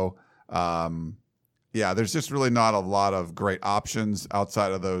go. There's just really not a lot of great options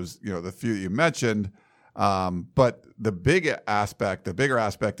outside of those, the few you mentioned. But the bigger aspect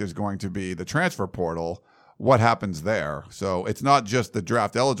is going to be the transfer portal. What happens there? So it's not just the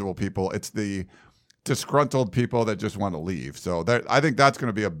draft eligible people; it's the disgruntled people that just want to leave. So I think that's going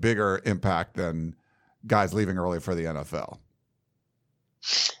to be a bigger impact than guys leaving early for the NFL.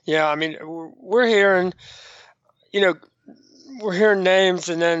 Yeah, I mean, we're hearing names,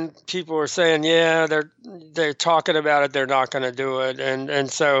 and then people are saying, yeah, they're talking about it, they're not going to do it,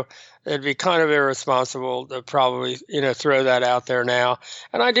 and so it'd be kind of irresponsible to probably throw that out there now.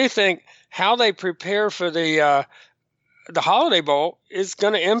 And I do think how they prepare for the Holiday Bowl is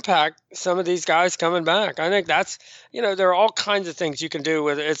going to impact some of these guys coming back. I think that's, there are all kinds of things you can do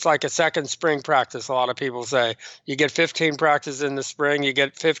with it. It's like a second spring practice. A lot of people say you get 15 practices in the spring, you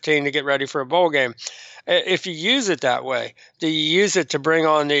get 15 to get ready for a bowl game. If you use it that way, do you use it to bring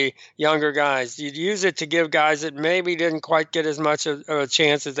on the younger guys? Do you use it to give guys that maybe didn't quite get as much of a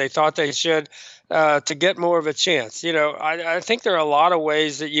chance as they thought they should to get more of a chance? I think there are a lot of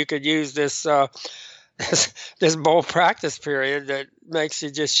ways that you could use this this bowl practice period that makes you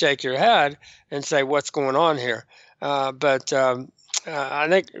just shake your head and say, what's going on here? But I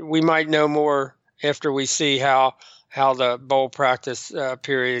think we might know more after we see how the bowl practice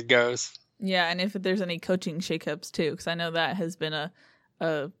period goes. Yeah, and if there's any coaching shakeups too, because I know that has been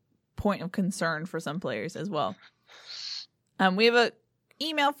a point of concern for some players as well. We have a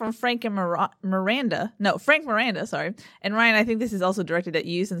email from Frank Miranda, sorry. And Ryan, I think this is also directed at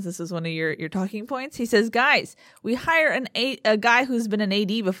you since this was one of your talking points. He says, guys, we hire a guy who's been an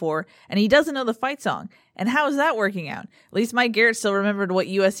AD before, and he doesn't know the fight song. And how is that working out? At least Mike Garrett still remembered what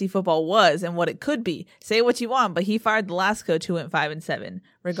USC football was and what it could be. Say what you want, but he fired the last coach who went 5-7.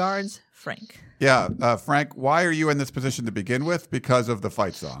 Regards, Frank. Yeah, Frank, why are you in this position to begin with? Because of the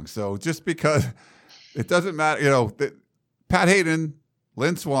fight song. So just because it doesn't matter, Pat Hayden,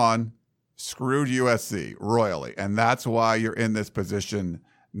 Lynn Swann screwed USC royally, and that's why you're in this position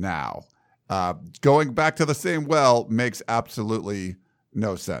now. Going back to the same well makes absolutely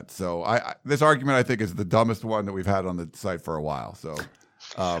no sense. So this argument, I think, is the dumbest one that we've had on the site for a while. So,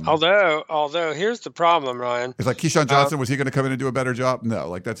 although here's the problem, Ryan. It's like Keyshawn Johnson, was he going to come in and do a better job?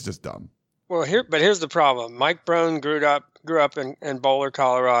 No, that's just dumb. Well, here's the problem. Mike Brown grew up in Boulder,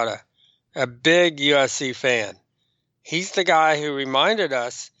 Colorado, a big USC fan. He's the guy who reminded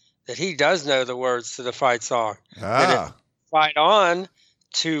us that he does know the words to the fight song. That fight on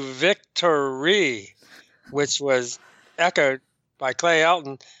to victory, which was echoed by Clay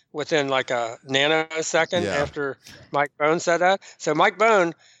Elton within like a nanosecond after Mike Bone said that. So Mike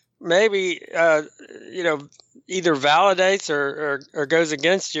Bone maybe either validates or goes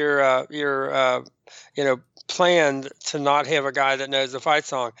against your plan to not have a guy that knows the fight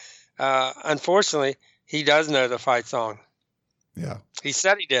song. Unfortunately, he does know the fight song. Yeah. He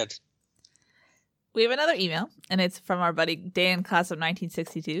said he did. We have another email, and it's from our buddy Dan, class of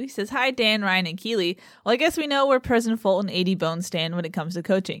 1962. He says, hi, Dan, Ryan, and Keely. Well, I guess we know where President Fulton 80 Bones stand when it comes to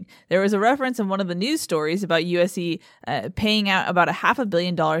coaching. There was a reference in one of the news stories about USC paying out about $500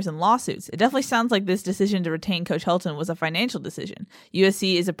 million in lawsuits. It definitely sounds like this decision to retain Coach Helton was a financial decision.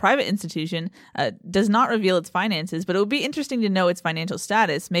 USC is a private institution, does not reveal its finances, but it would be interesting to know its financial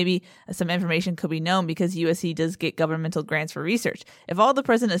status. Maybe some information could be known because USC does get governmental grants for research. If all the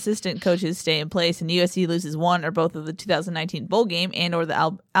present assistant coaches stay in place and USC loses one or both of the 2019 bowl game and or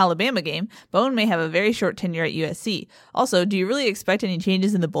the Alabama game, Bone may have a very short tenure at USC. Also, do you really expect any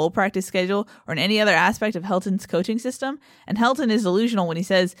changes in the bowl practice schedule or in any other aspect of Helton's coaching system? And Helton is delusional when he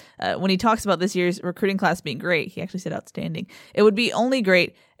says, when he talks about this year's recruiting class being great, he actually said outstanding. It would be only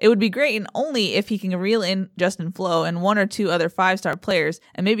great It would be great, and only if he can reel in Justin Flo and 1 or 2 other 5-star players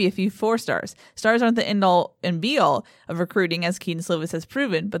and maybe a few 4-stars. Stars aren't the end-all and be-all of recruiting, as Kedon Slovis has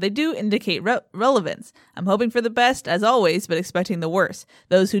proven, but they do indicate relevance. I'm hoping for the best, as always, but expecting the worst.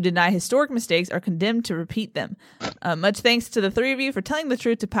 Those who deny historic mistakes are condemned to repeat them. Much thanks to the 3 of you for telling the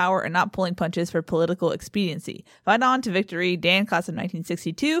truth to power and not pulling punches for political expediency. Fight on to victory, Dan, class of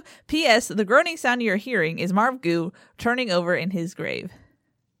 1962. P.S. The groaning sound you're hearing is Marv Goo turning over in his grave.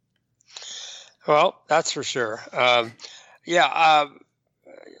 Well, that's for sure.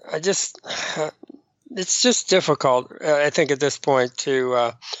 It's just difficult, I think, at this point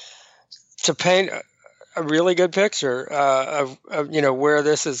to paint a really good picture of where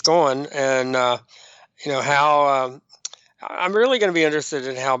this is going, and how. I'm really going to be interested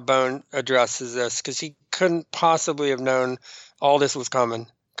in how Bone addresses this, because he couldn't possibly have known all this was coming.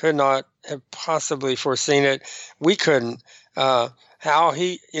 Could not have possibly foreseen it. We couldn't. How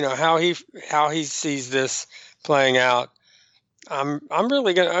he sees this playing out. I'm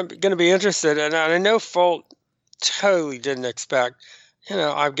really going to be interested, and I know Folt totally didn't expect.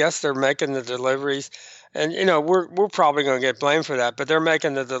 I guess they're making the deliveries, and we're probably going to get blamed for that, but they're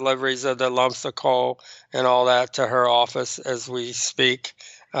making the deliveries of the lumps of coal and all that to her office as we speak.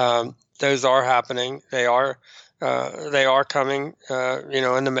 Those are happening. They are coming,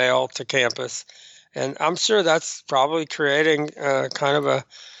 in the mail to campus. And I'm sure that's probably creating kind of a,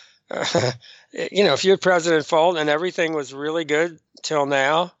 if you're President Folt and everything was really good till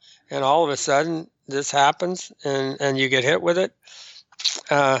now, and all of a sudden this happens and you get hit with it.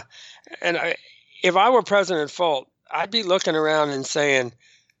 If I were President Folt, I'd be looking around and saying,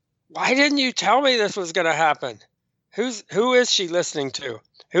 why didn't you tell me this was going to happen? Who is she listening to?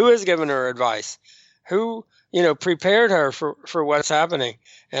 Who is giving her advice? Who, prepared her for what's happening?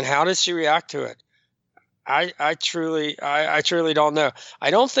 And how does she react to it? I truly don't know.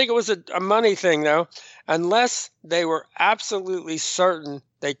 I don't think it was a money thing, though, unless they were absolutely certain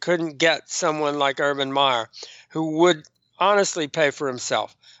they couldn't get someone like Urban Meyer, who would honestly pay for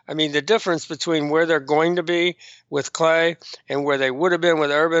himself. I mean, the difference between where they're going to be with Clay and where they would have been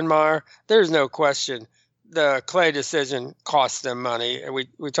with Urban Meyer, there's no question. The Clay decision cost them money.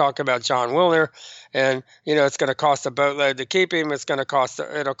 We talk about John Wilner, and it's going to cost a boatload to keep him. It'll cost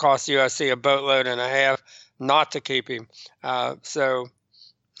USC a boatload and a half not to keep him. I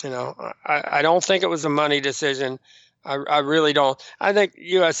don't think it was a money decision. I really don't. I think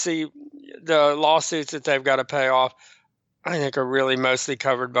USC, the lawsuits that they've got to pay off, I think are really mostly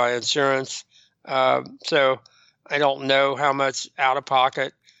covered by insurance. So I don't know how much out of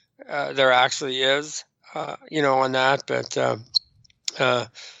pocket there actually is. On that, but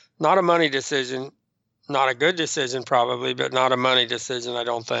not a money decision, not a good decision probably, but not a money decision, I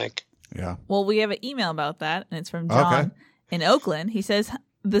don't think. Yeah. Well, we have an email about that, and it's from John in Oakland. He says,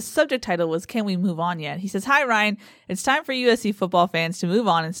 the subject title was, "Can we move on yet?" He says, "Hi, Ryan. It's time for USC football fans to move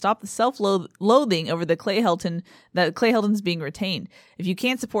on and stop the self-loathing over that Clay Helton's being retained. If you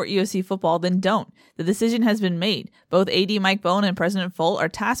can't support USC football, then don't. The decision has been made. Both AD Mike Bohn and President Folt are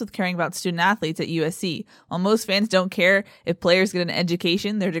tasked with caring about student athletes at USC. While most fans don't care if players get an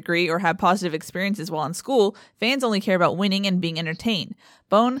education, their degree, or have positive experiences while in school, fans only care about winning and being entertained.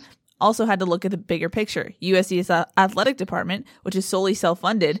 Bohn also had to look at the bigger picture. USC's athletic department, which is solely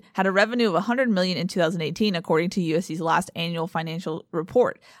self-funded, had a revenue of $100 million in 2018, according to USC's last annual financial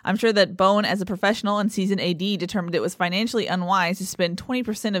report. I'm sure that Bohn, as a professional and seasoned AD, determined it was financially unwise to spend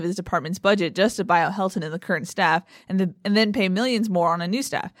 20% of his department's budget just to buy out Helton and the current staff, and then pay millions more on a new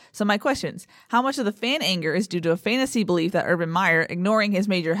staff. So my questions: how much of the fan anger is due to a fantasy belief that Urban Meyer, ignoring his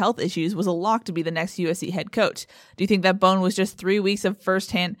major health issues, was a lock to be the next USC head coach? Do you think that Bohn was just 3 weeks of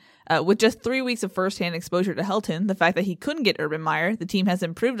firsthand exposure to Helton, the fact that he couldn't get Urban Meyer, the team has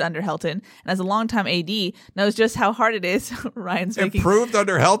improved under Helton, and as a longtime AD knows just how hard it is. Ryan's improved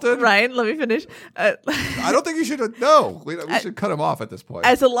under Helton? Ryan, let me finish. I don't think you should. No, we should cut him off at this point.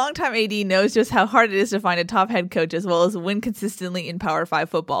 As a longtime AD knows just how hard it is to find a top head coach as well as win consistently in Power 5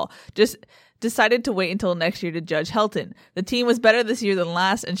 football. Just decided to wait until next year to judge Helton. The team was better this year than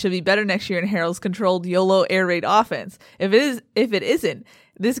last and should be better next year in Harrell's controlled YOLO air raid offense. If it isn't,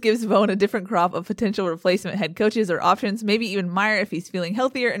 this gives Bohn a different crop of potential replacement head coaches or options, maybe even Meyer if he's feeling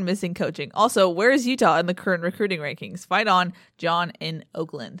healthier and missing coaching. Also, where is Utah in the current recruiting rankings? Fight on, John in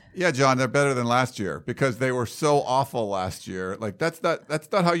Oakland. Yeah, John, they're better than last year because they were so awful last year. Like that's not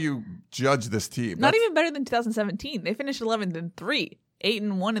how you judge this team. Not even better than 2017. They finished 11th and 3,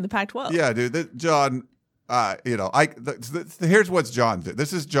 8-1 in the Pac-12. Yeah, dude, John. Here's what's John did.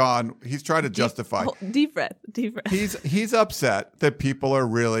 This is John. He's trying to justify. Deep breath. He's upset that people are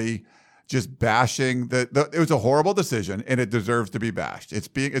really just bashing it was a horrible decision and it deserves to be bashed. It's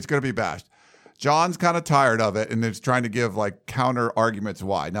going to be bashed. John's kind of tired of it and is trying to give like counter arguments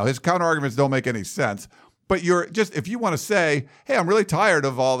why. Now his counter arguments don't make any sense, but if you want to say, hey, I'm really tired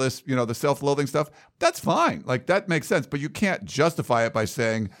of all this, the self-loathing stuff, that's fine. Like that makes sense, but you can't justify it by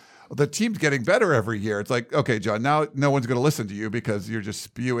saying the team's getting better every year. It's like, okay, John, now no one's going to listen to you because you're just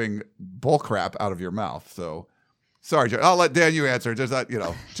spewing bull crap out of your mouth. So sorry, John. I'll let Dan you answer. Just that,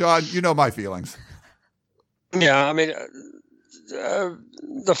 John, my feelings. Yeah, I mean,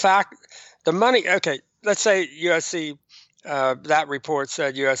 the money. Okay, let's say USC. That report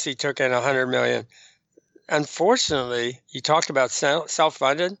said USC took in $100 million. Unfortunately, you talked about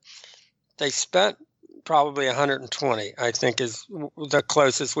self-funded. They spent probably 120. I think is the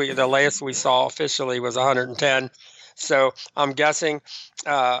closest the latest we saw officially was 110. So I'm guessing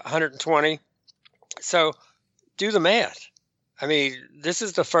 120. So do the math. I mean, this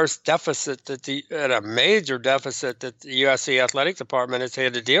is the first deficit a major deficit that the USC athletic department has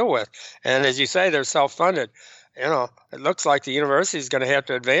had to deal with. And as you say, they're self-funded. It looks like the university is going to have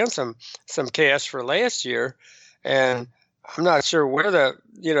to advance some cash for last year. And I'm not sure where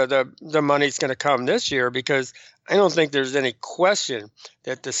the money's going to come this year, because I don't think there's any question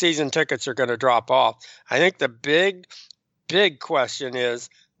that the season tickets are going to drop off. I think the big question is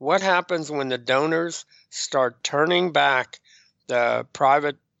what happens when the donors start turning back the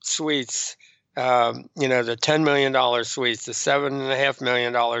private suites, the $10 million suites, the $7.5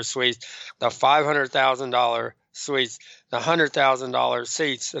 million suites, the $500,000 suites, the $100,000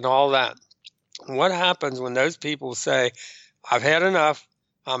 seats, and all that. What happens when those people say, I've had enough,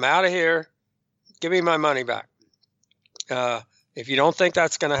 I'm out of here, give me my money back? If you don't think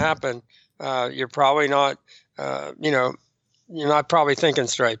that's going to happen, you're probably not, you're not probably thinking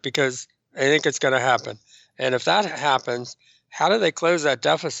straight, because I think it's going to happen. And if that happens, how do they close that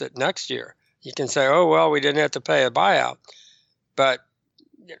deficit next year? You can say, oh, well, we didn't have to pay a buyout. But,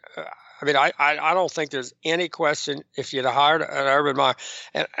 I mean, I don't think there's any question if you'd hired an Urban Meyer.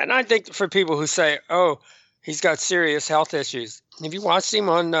 And I think for people who say, oh, he's got serious health issues. Have you watched him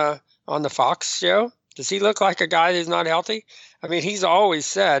on the Fox show? Does he look like a guy who's not healthy? I mean, he's always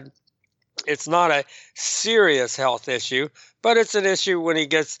said it's not a serious health issue, but it's an issue when he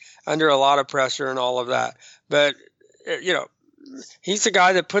gets under a lot of pressure and all of that. But, he's the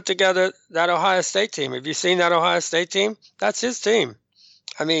guy that put together that Ohio State team. Have you seen that Ohio State team? That's his team.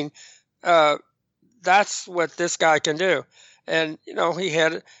 I mean, that's what this guy can do. And, he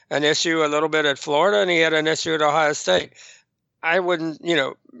had an issue a little bit at Florida, and he had an issue at Ohio State. I wouldn't,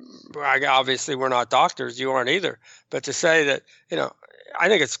 obviously we're not doctors. You aren't either. But to say that, I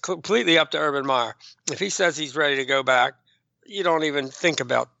think it's completely up to Urban Meyer. If he says he's ready to go back, you don't even think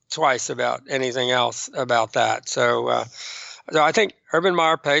twice about anything else about that. So I think Urban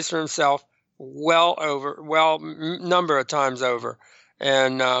Meyer pays for himself number of times over.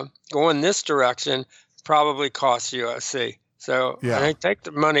 And going this direction probably costs USC. So yeah. I think take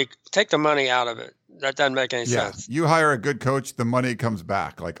the money out of it. That doesn't make any sense. You hire a good coach, the money comes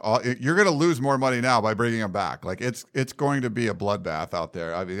back. Like you're going to lose more money now by bringing him back. Like it's going to be a bloodbath out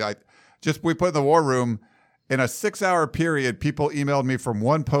there. I mean, we put in the war room in a 6-hour period. People emailed me from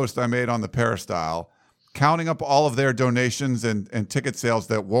one post I made on the Peristyle, counting up all of their donations and ticket sales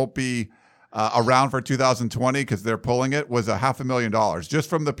that won't be around for 2020 because they're pulling it, was $500,000 just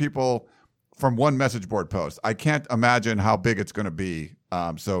from the people from one message board post. I can't imagine how big it's going to be.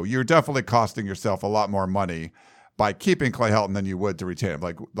 So you're definitely costing yourself a lot more money by keeping Clay Helton than you would to retain him.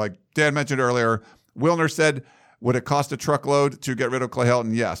 Like Dan mentioned earlier, Wilner said, would it cost a truckload to get rid of Clay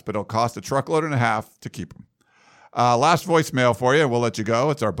Helton? Yes, but it'll cost a truckload and a half to keep him. Last voicemail for you. We'll let you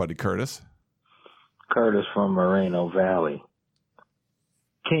go. It's our buddy Curtis. Curtis from Moreno Valley.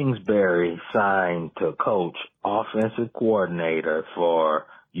 Kingsbury signed to coach offensive coordinator for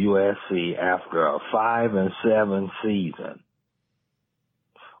USC after a 5-7 season.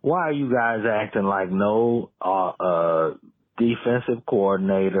 Why are you guys acting like no defensive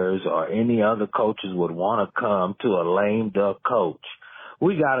coordinators or any other coaches would want to come to a lame duck coach?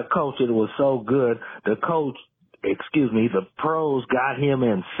 We got a coach that was so good, the pros got him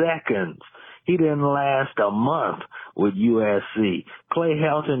in seconds. He didn't last a month with USC. Clay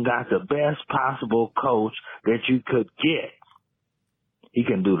Helton got the best possible coach that you could get. He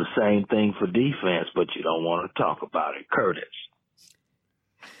can do the same thing for defense, but you don't want to talk about it. Curtis.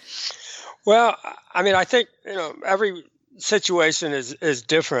 Well, I mean, I think, every situation is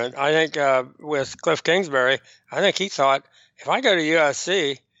different. I think with Cliff Kingsbury, I think he thought, if I go to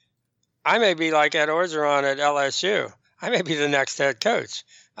USC, I may be like Ed Orgeron at LSU. I may be the next head coach.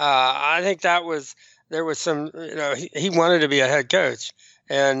 I think there was some, he wanted to be a head coach.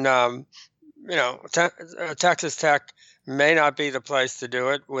 And, Texas Tech may not be the place to do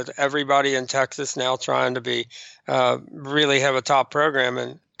it, with everybody in Texas now trying to be really have a top program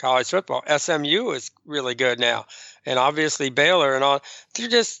in college football. SMU is really good now, and obviously Baylor and all. There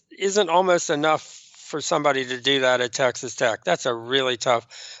just isn't almost enough for somebody to do that at Texas Tech. That's a really tough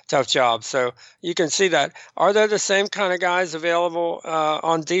job. So you can see that. Are there the same kind of guys available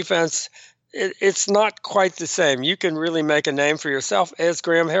on defense? It's not quite the same. You can really make a name for yourself, as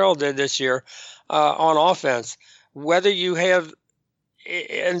Graham Harrell did this year on offense. Whether you have,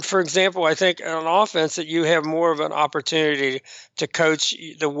 and for example, I think on offense that you have more of an opportunity to coach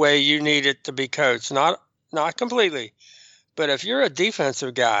the way you need it to be coached. Not completely, but if you're a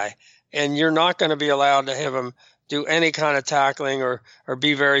defensive guy and you're not going to be allowed to have them do any kind of tackling or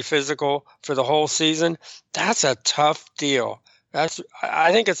be very physical for the whole season, that's a tough deal.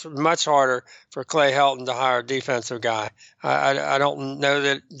 I think it's much harder for Clay Helton to hire a defensive guy. I don't know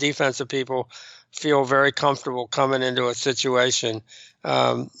that defensive people feel very comfortable coming into a situation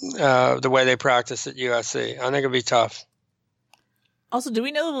the way they practice at USC. I think it'd be tough. Also, do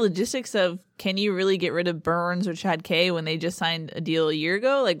we know the logistics of, can you really get rid of Burns or Chad K when they just signed a deal a year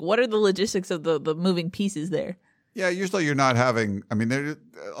ago? Like, what are the logistics of the moving pieces there? Yeah, usually you're not having, I mean,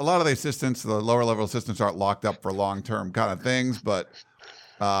 a lot of the assistants, the lower level assistants aren't locked up for long-term kind of things, but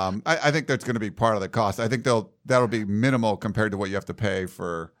I think that's going to be part of the cost. I think that'll be minimal compared to what you have to pay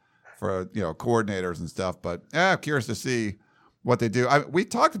for coordinators and stuff. But I'm curious to see what they do. We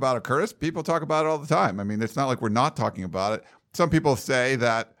talked about it, Curtis. People talk about it all the time. I mean, it's not like we're not talking about it. Some people say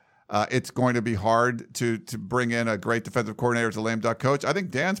that it's going to be hard to bring in a great defensive coordinator as a lame duck coach. I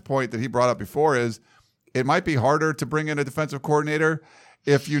think Dan's point that he brought up before is it might be harder to bring in a defensive coordinator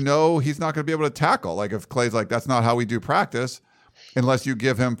if you know he's not going to be able to tackle. Like if Clay's like, that's not how we do practice, unless you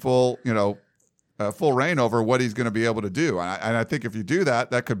give him full reign over what he's going to be able to do. And I think if you do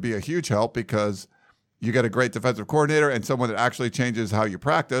that, that could be a huge help, because you get a great defensive coordinator and someone that actually changes how you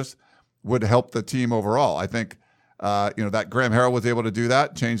practice would help the team overall. I think, that Graham Harrell was able to do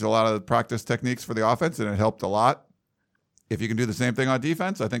that, changed a lot of the practice techniques for the offense, and it helped a lot. If you can do the same thing on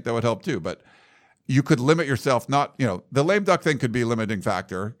defense, I think that would help too. But you could limit yourself, the lame duck thing could be a limiting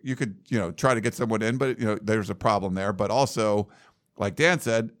factor. You could, try to get someone in, but, there's a problem there. But also, like Dan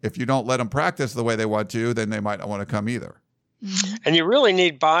said, if you don't let them practice the way they want to, then they might not want to come either. And you really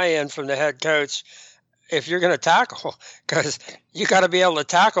need buy-in from the head coach if you're going to tackle, because you got to be able to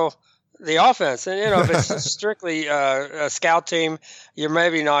tackle the offense. And, if it's strictly a scout team, you're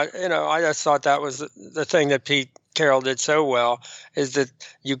maybe not, I just thought that was the thing that Pete Carroll did so well, is that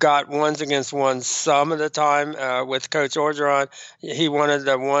you got ones against ones some of the time with Coach Orgeron. He wanted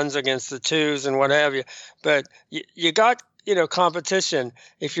the ones against the twos and what have you. But you got, competition.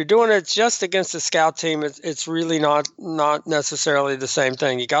 If you're doing it just against a scout team, it's really not necessarily the same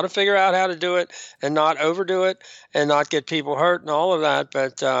thing. You got to figure out how to do it and not overdo it and not get people hurt and all of that.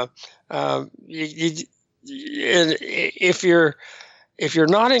 But if you're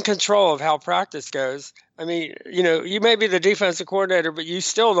not in control of how practice goes, I mean, you may be the defensive coordinator, but you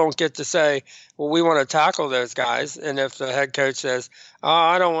still don't get to say, well, we want to tackle those guys. And if the head coach says, oh,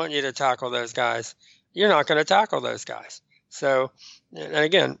 I don't want you to tackle those guys, you're not going to tackle those guys. So, and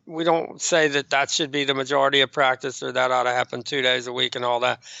again, we don't say that should be the majority of practice or that ought to happen 2 days a week and all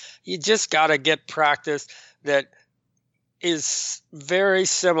that. You just got to get practice that is very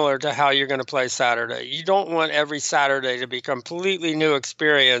similar to how you're going to play Saturday. You don't want every Saturday to be completely new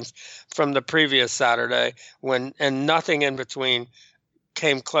experience from the previous Saturday and nothing in between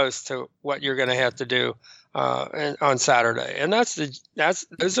came close to what you're going to have to do on Saturday. And those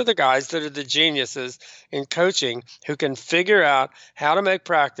are the guys that are the geniuses in coaching, who can figure out how to make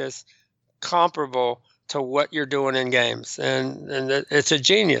practice comparable to what you're doing in games. And it's a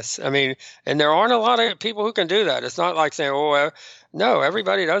genius. I mean, and there aren't a lot of people who can do that. It's not like saying, no,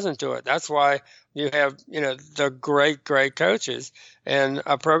 everybody doesn't do it. That's why you have, the great coaches. And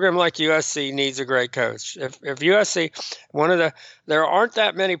a program like USC needs a great coach. If USC, there aren't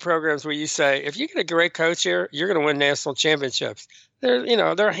that many programs where you say, if you get a great coach here, you're going to win national championships. There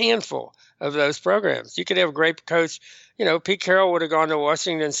are a handful of those programs. You could have a great coach. Pete Carroll would have gone to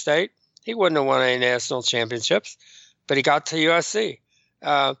Washington State. He wouldn't have won any national championships, but he got to USC.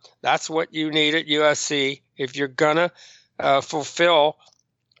 That's what you need at USC if you're going to fulfill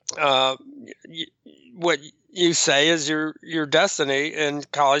what you say is your destiny in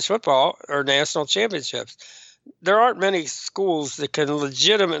college football or national championships. There aren't many schools that can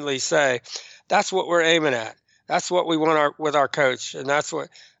legitimately say, that's what we're aiming at. That's what we want with our coach. And there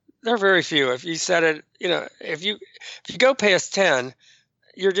are very few. If you said it, if you go past 10,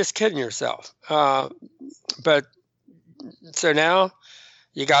 you're just kidding yourself. But so now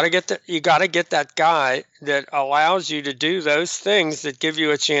You got to get that guy that allows you to do those things that give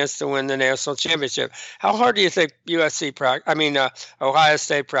you a chance to win the national championship. How hard do you think Ohio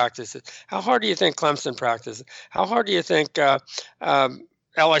State practices? How hard do you think Clemson practices? How hard do you think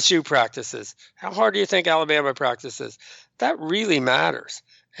LSU practices? How hard do you think Alabama practices? That really matters,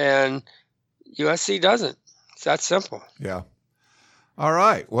 and USC doesn't. It's that simple. Yeah. All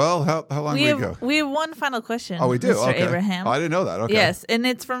right. Well, how long do we go? We have one final question. Oh, we do? Mr. Okay. Abraham. Oh, I didn't know that. Okay. Yes, and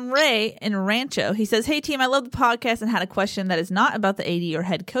it's from Ray in Rancho. He says, "Hey, team, I love the podcast and had a question that is not about the AD or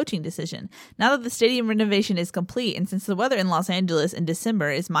head coaching decision. Now that the stadium renovation is complete, and since the weather in Los Angeles in December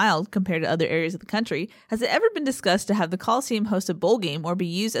is mild compared to other areas of the country, has it ever been discussed to have the Coliseum host a bowl game or be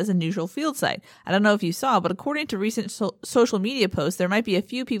used as a neutral field site? I don't know if you saw, but according to recent social media posts, there might be a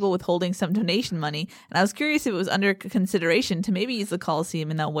few people withholding some donation money, and I was curious if it was under consideration to maybe use the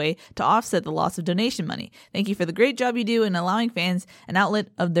Coliseum in that way to offset the loss of donation money. Thank you for the great job you do in allowing fans an outlet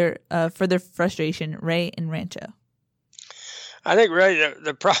of their for their frustration." Ray in Rancho. I think, Ray,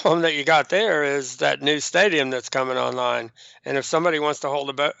 the problem that you got there is that new stadium that's coming online. And if somebody wants to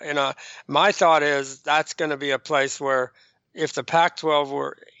hold my thought is that's going to be a place where if the Pac-12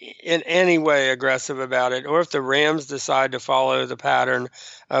 were in any way aggressive about it, or if the Rams decide to follow the pattern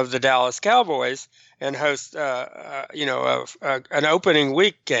of the Dallas Cowboys and host, an opening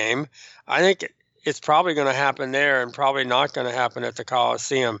week game, I think it's probably going to happen there and probably not going to happen at the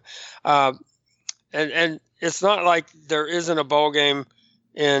Coliseum. And it's not like there isn't a bowl game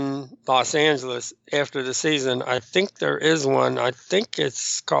in Los Angeles after the season. I think there is one. I think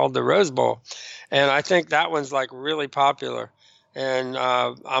it's called the Rose Bowl. And I think that one's like really popular. And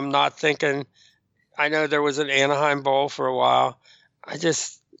I'm not thinking, I know there was an Anaheim Bowl for a while.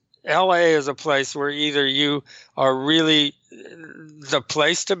 LA is a place where either you are really the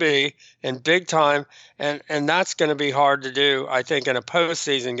place to be and big time, and that's going to be hard to do, I think, in a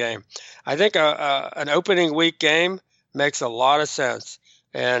postseason game. I think an opening week game makes a lot of sense.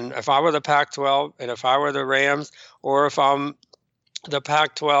 And if I were the Pac-12 and if I were the Rams, or if I'm the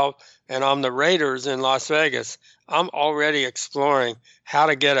Pac-12 and I'm the Raiders in Las Vegas, I'm already exploring how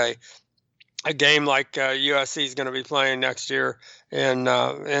to get a game like USC is going to be playing next year in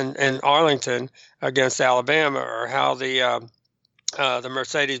Arlington against Alabama, or how the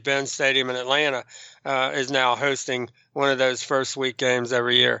Mercedes-Benz Stadium in Atlanta is now hosting one of those first week games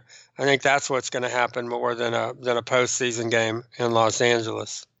every year. I think that's what's going to happen more than a postseason game in Los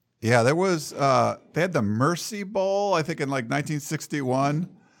Angeles. Yeah, there was they had the Mercy Bowl, I think, in like 1961.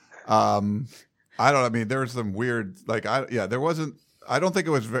 There was some weird there wasn't. I don't think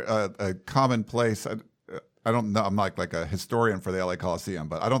it was a commonplace. I don't know. I'm not like a historian for the LA Coliseum,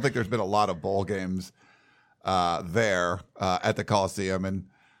 but I don't think there's been a lot of bowl games there at the Coliseum. And,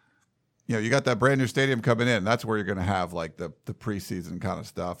 you got that brand new stadium coming in. That's where you're going to have like the preseason kind of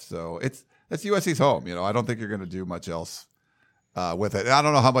stuff. So that's USC's home. I don't think you're going to do much else with it. And I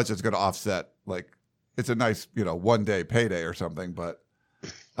don't know how much it's going to offset. Like, it's a nice, 1 day payday or something, but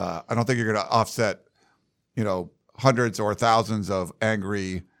I don't think you're going to offset, hundreds or thousands of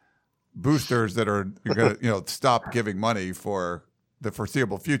angry boosters that are going to stop giving money for the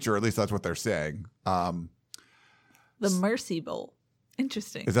foreseeable future. At least that's what they're saying. The Mercy Bowl.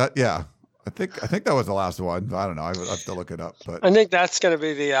 Interesting. Is that? Yeah. I think that was the last one. I don't know. I would have to look it up. But I think that's going to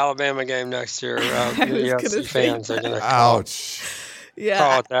be the Alabama game next year. The fans are going to call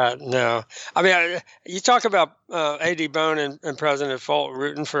it that. No. I mean, you talk about A.D. Bone and President Folt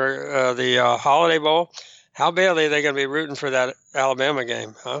rooting for the Holiday Bowl. How badly are they going to be rooting for that Alabama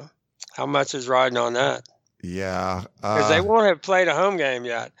game, huh? How much is riding on that? Yeah. Because they won't have played a home game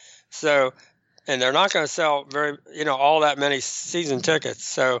yet. So, and they're not going to sell all that many season tickets.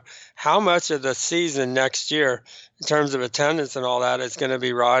 So how much of the season next year in terms of attendance and all that is going to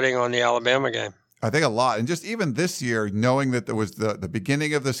be riding on the Alabama game? I think a lot. And just even this year, knowing that there was the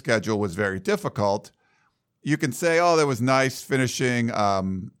beginning of the schedule was very difficult, you can say, oh, that was nice finishing,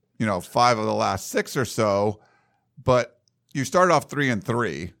 5 of the last 6 or so, but you started off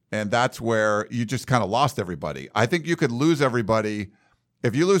 3-3, and that's where you just kind of lost everybody. I think you could lose everybody.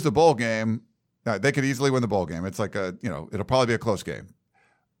 If you lose the bowl game, they could easily win the bowl game. It's like it'll probably be a close game.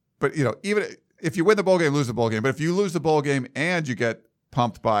 But, even if you win the bowl game, lose the bowl game. But if you lose the bowl game and you get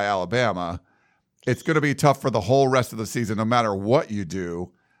pumped by Alabama, it's going to be tough for the whole rest of the season, no matter what you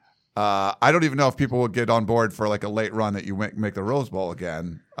do. I don't even know if people would get on board for like a late run that you make the Rose Bowl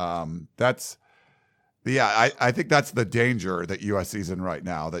again. I think that's the danger that USC's in right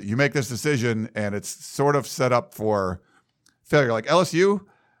now, that you make this decision and it's sort of set up for failure. Like LSU,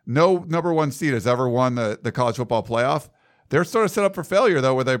 no number 1 seed has ever won the college football playoff. They're sort of set up for failure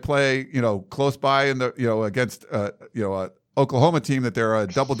though, where they play, close by in the, against, Oklahoma team that they're a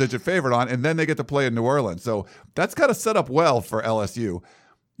double-digit favorite on, and then they get to play in New Orleans. So that's got to set up well for LSU.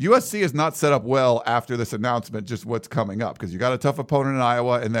 USC is not set up well after this announcement, just what's coming up, because you got a tough opponent in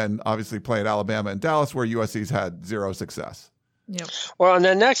Iowa, and then obviously playing Alabama and Dallas, where USC's had zero success. Yep. Well, and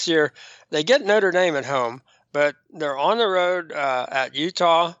then next year they get Notre Dame at home, but they're on the road at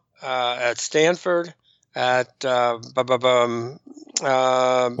Utah, at Stanford, at Oregon,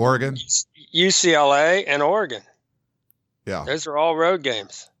 UCLA, and Oregon. Yeah, those are all road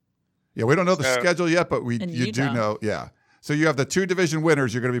games. Yeah, we don't know the schedule yet, but you do know. Yeah, so you have the 2 division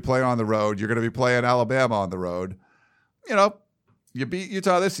winners. You're going to be playing on the road. You're going to be playing Alabama on the road. You know, you beat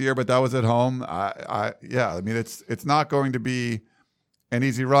Utah this year, but that was at home. I mean, it's not going to be an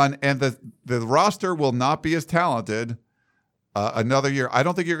easy run, and the roster will not be as talented another year. I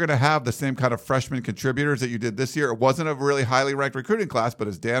don't think you're going to have the same kind of freshman contributors that you did this year. It wasn't a really highly ranked recruiting class, but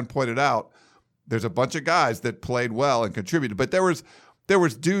as Dan pointed out, there's a bunch of guys that played well and contributed. But there was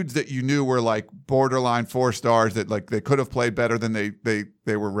dudes that you knew were like borderline 4 stars that like they could have played better than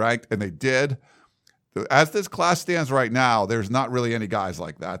they were ranked, and they did. As this class stands right now, there's not really any guys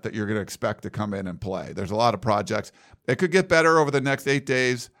like that you're going to expect to come in and play. There's a lot of projects. It could get better over the next 8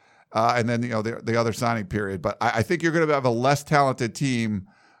 days. And then, the other signing period. But I think you're going to have a less talented team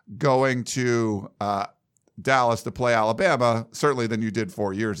going to Dallas to play Alabama, certainly than you did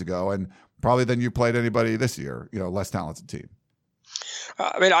 4 years ago, and probably than you played anybody this year, less talented team.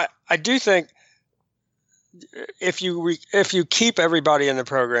 I mean, I do think if you keep everybody in the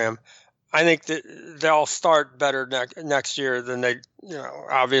program, I think that they'll start better next year than they,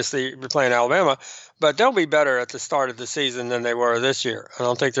 obviously we're playing Alabama, but they'll be better at the start of the season than they were this year. I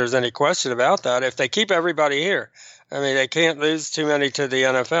don't think there's any question about that. If they keep everybody here, I mean, they can't lose too many to the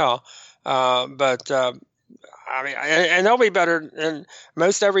NFL, I mean, and they'll be better. And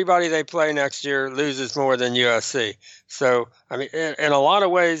most everybody they play next year loses more than USC. So, I mean, in a lot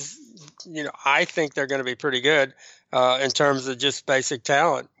of ways, I think they're going to be pretty good. In terms of just basic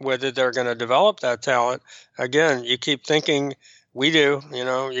talent, whether they're going to develop that talent. Again, you keep thinking we do,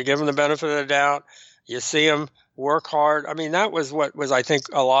 you give them the benefit of the doubt, you see them work hard. I mean, that was what was, I think,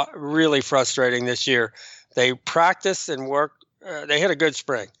 a lot really frustrating this year. They practiced and worked. They had a good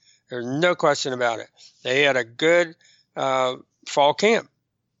spring. There's no question about it. They had a good fall camp,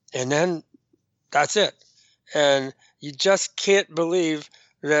 and then that's it. And you just can't believe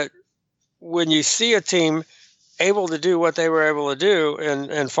that when you see a team able to do what they were able to do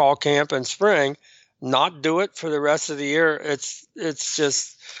in fall camp and spring, not do it for the rest of the year. It's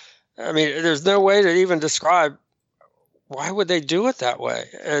just, I mean, there's no way to even describe why would they do it that way.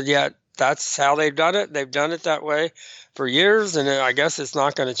 And yet that's how they've done it. They've done it that way for years, and I guess it's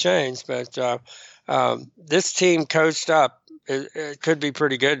not going to change. But this team coached up, it could be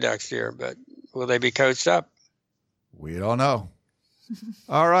pretty good next year, but will they be coached up? We don't know.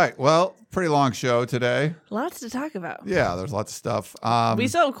 All right. Well, pretty long show today. Lots to talk about. Yeah, there's lots of stuff. We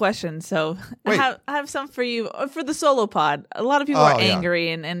still have questions, so I have some for you for the solo pod. A lot of people are angry,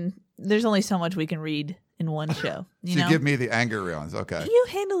 and there's only so much we can read in one show. You give me the angry ones. Okay. You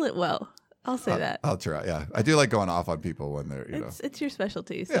handle it well. I'll say that. I'll try. Yeah, I do like going off on people when they're It's your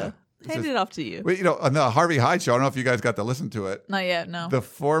specialty, so. Hand it off to you. Well, on the Harvey Hyde show, I don't know if you guys got to listen to it. Not yet, no. The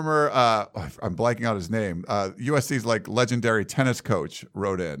former, I'm blanking out his name, USC's like legendary tennis coach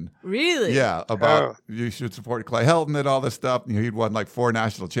wrote in. Really? Yeah, about you should support Clay Helton and all this stuff. He'd won like 4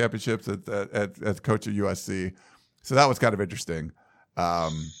 national championships as coach of USC. So that was kind of interesting.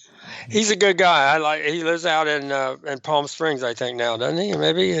 He's a good guy. He lives out in Palm Springs, I think now, doesn't he?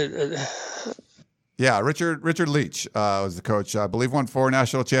 Maybe. Yeah, Richard Leach was the coach. I believe won 4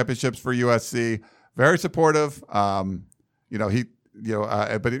 national championships for USC. Very supportive. But he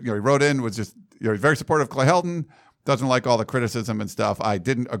wrote in, was just he's very supportive of Clay Helton. Doesn't like all the criticism and stuff. I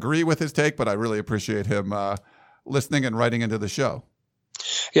didn't agree with his take, but I really appreciate him listening and writing into the show.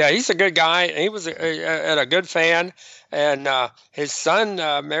 Yeah, he's a good guy. He was a good fan, and his son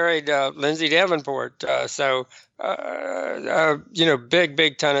married Lindsay Davenport.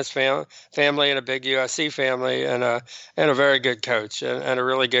 Big tennis family and a big USC family, and a very good coach and a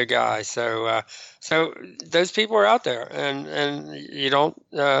really good guy. So those people are out there, and you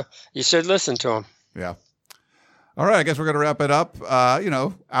should listen to them. Yeah. All right, I guess we're going to wrap it up.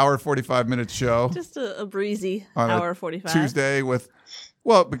 Hour 45-minute show. Just a breezy hour 45 Tuesday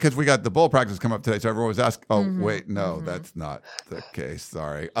because we got the bowl practice come up today, so everyone was asking. Oh, wait, no, that's not the case.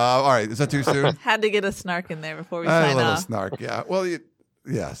 Sorry. All right, is that too soon? Had to get a snark in there before we sign off. A little snark, yeah. Well,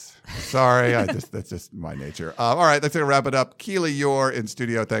 yes. Sorry, that's just my nature. All right, let's wrap it up. Keely, you're in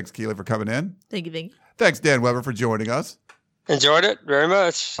studio. Thanks, Keely, for coming in. Thank you. Thanks, Dan Weber, for joining us. Enjoyed it very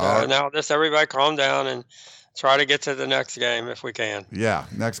much. Now, just everybody calm down try to get to the next game if we can. Yeah,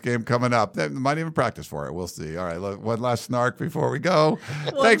 next game coming up. They might even practice for it. We'll see. All right, one last snark before we go.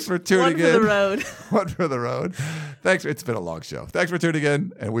 Thanks for tuning in. One for the road. One for the road. Thanks. It's been a long show. Thanks for tuning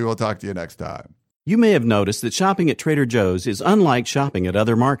in, and we will talk to you next time. You may have noticed that shopping at Trader Joe's is unlike shopping at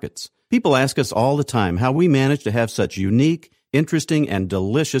other markets. People ask us all the time how we manage to have such unique, interesting, and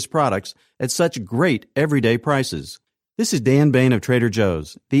delicious products at such great everyday prices. This is Dan Bain of Trader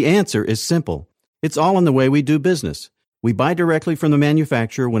Joe's. The answer is simple. It's all in the way we do business. We buy directly from the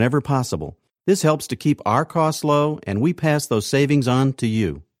manufacturer whenever possible. This helps to keep our costs low, and we pass those savings on to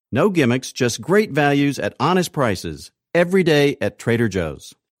you. No gimmicks, just great values at honest prices. Every day at Trader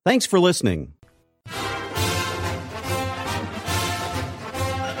Joe's. Thanks for listening.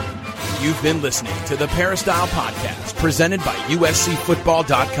 You've been listening to the Peristyle Podcast, presented by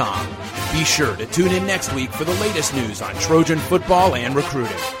USCFootball.com. Be sure to tune in next week for the latest news on Trojan football and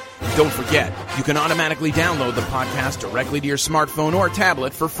recruiting. Don't forget, you can automatically download the podcast directly to your smartphone or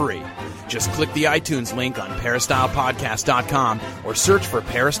tablet for free. Just click the iTunes link on PeristylePodcast.com or search for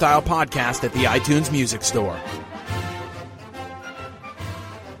Peristyle Podcast at the iTunes Music Store.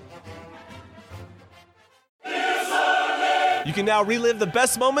 You can now relive the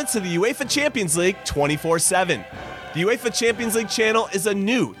best moments of the UEFA Champions League 24/7. The UEFA Champions League channel is a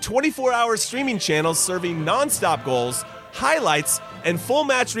new 24-hour streaming channel serving non-stop goals, highlights, and full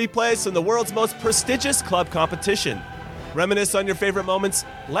match replays from the world's most prestigious club competition. Reminisce on your favorite moments,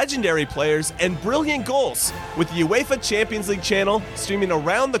 legendary players, and brilliant goals with the UEFA Champions League channel streaming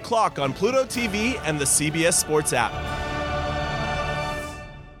around the clock on Pluto TV and the CBS Sports app.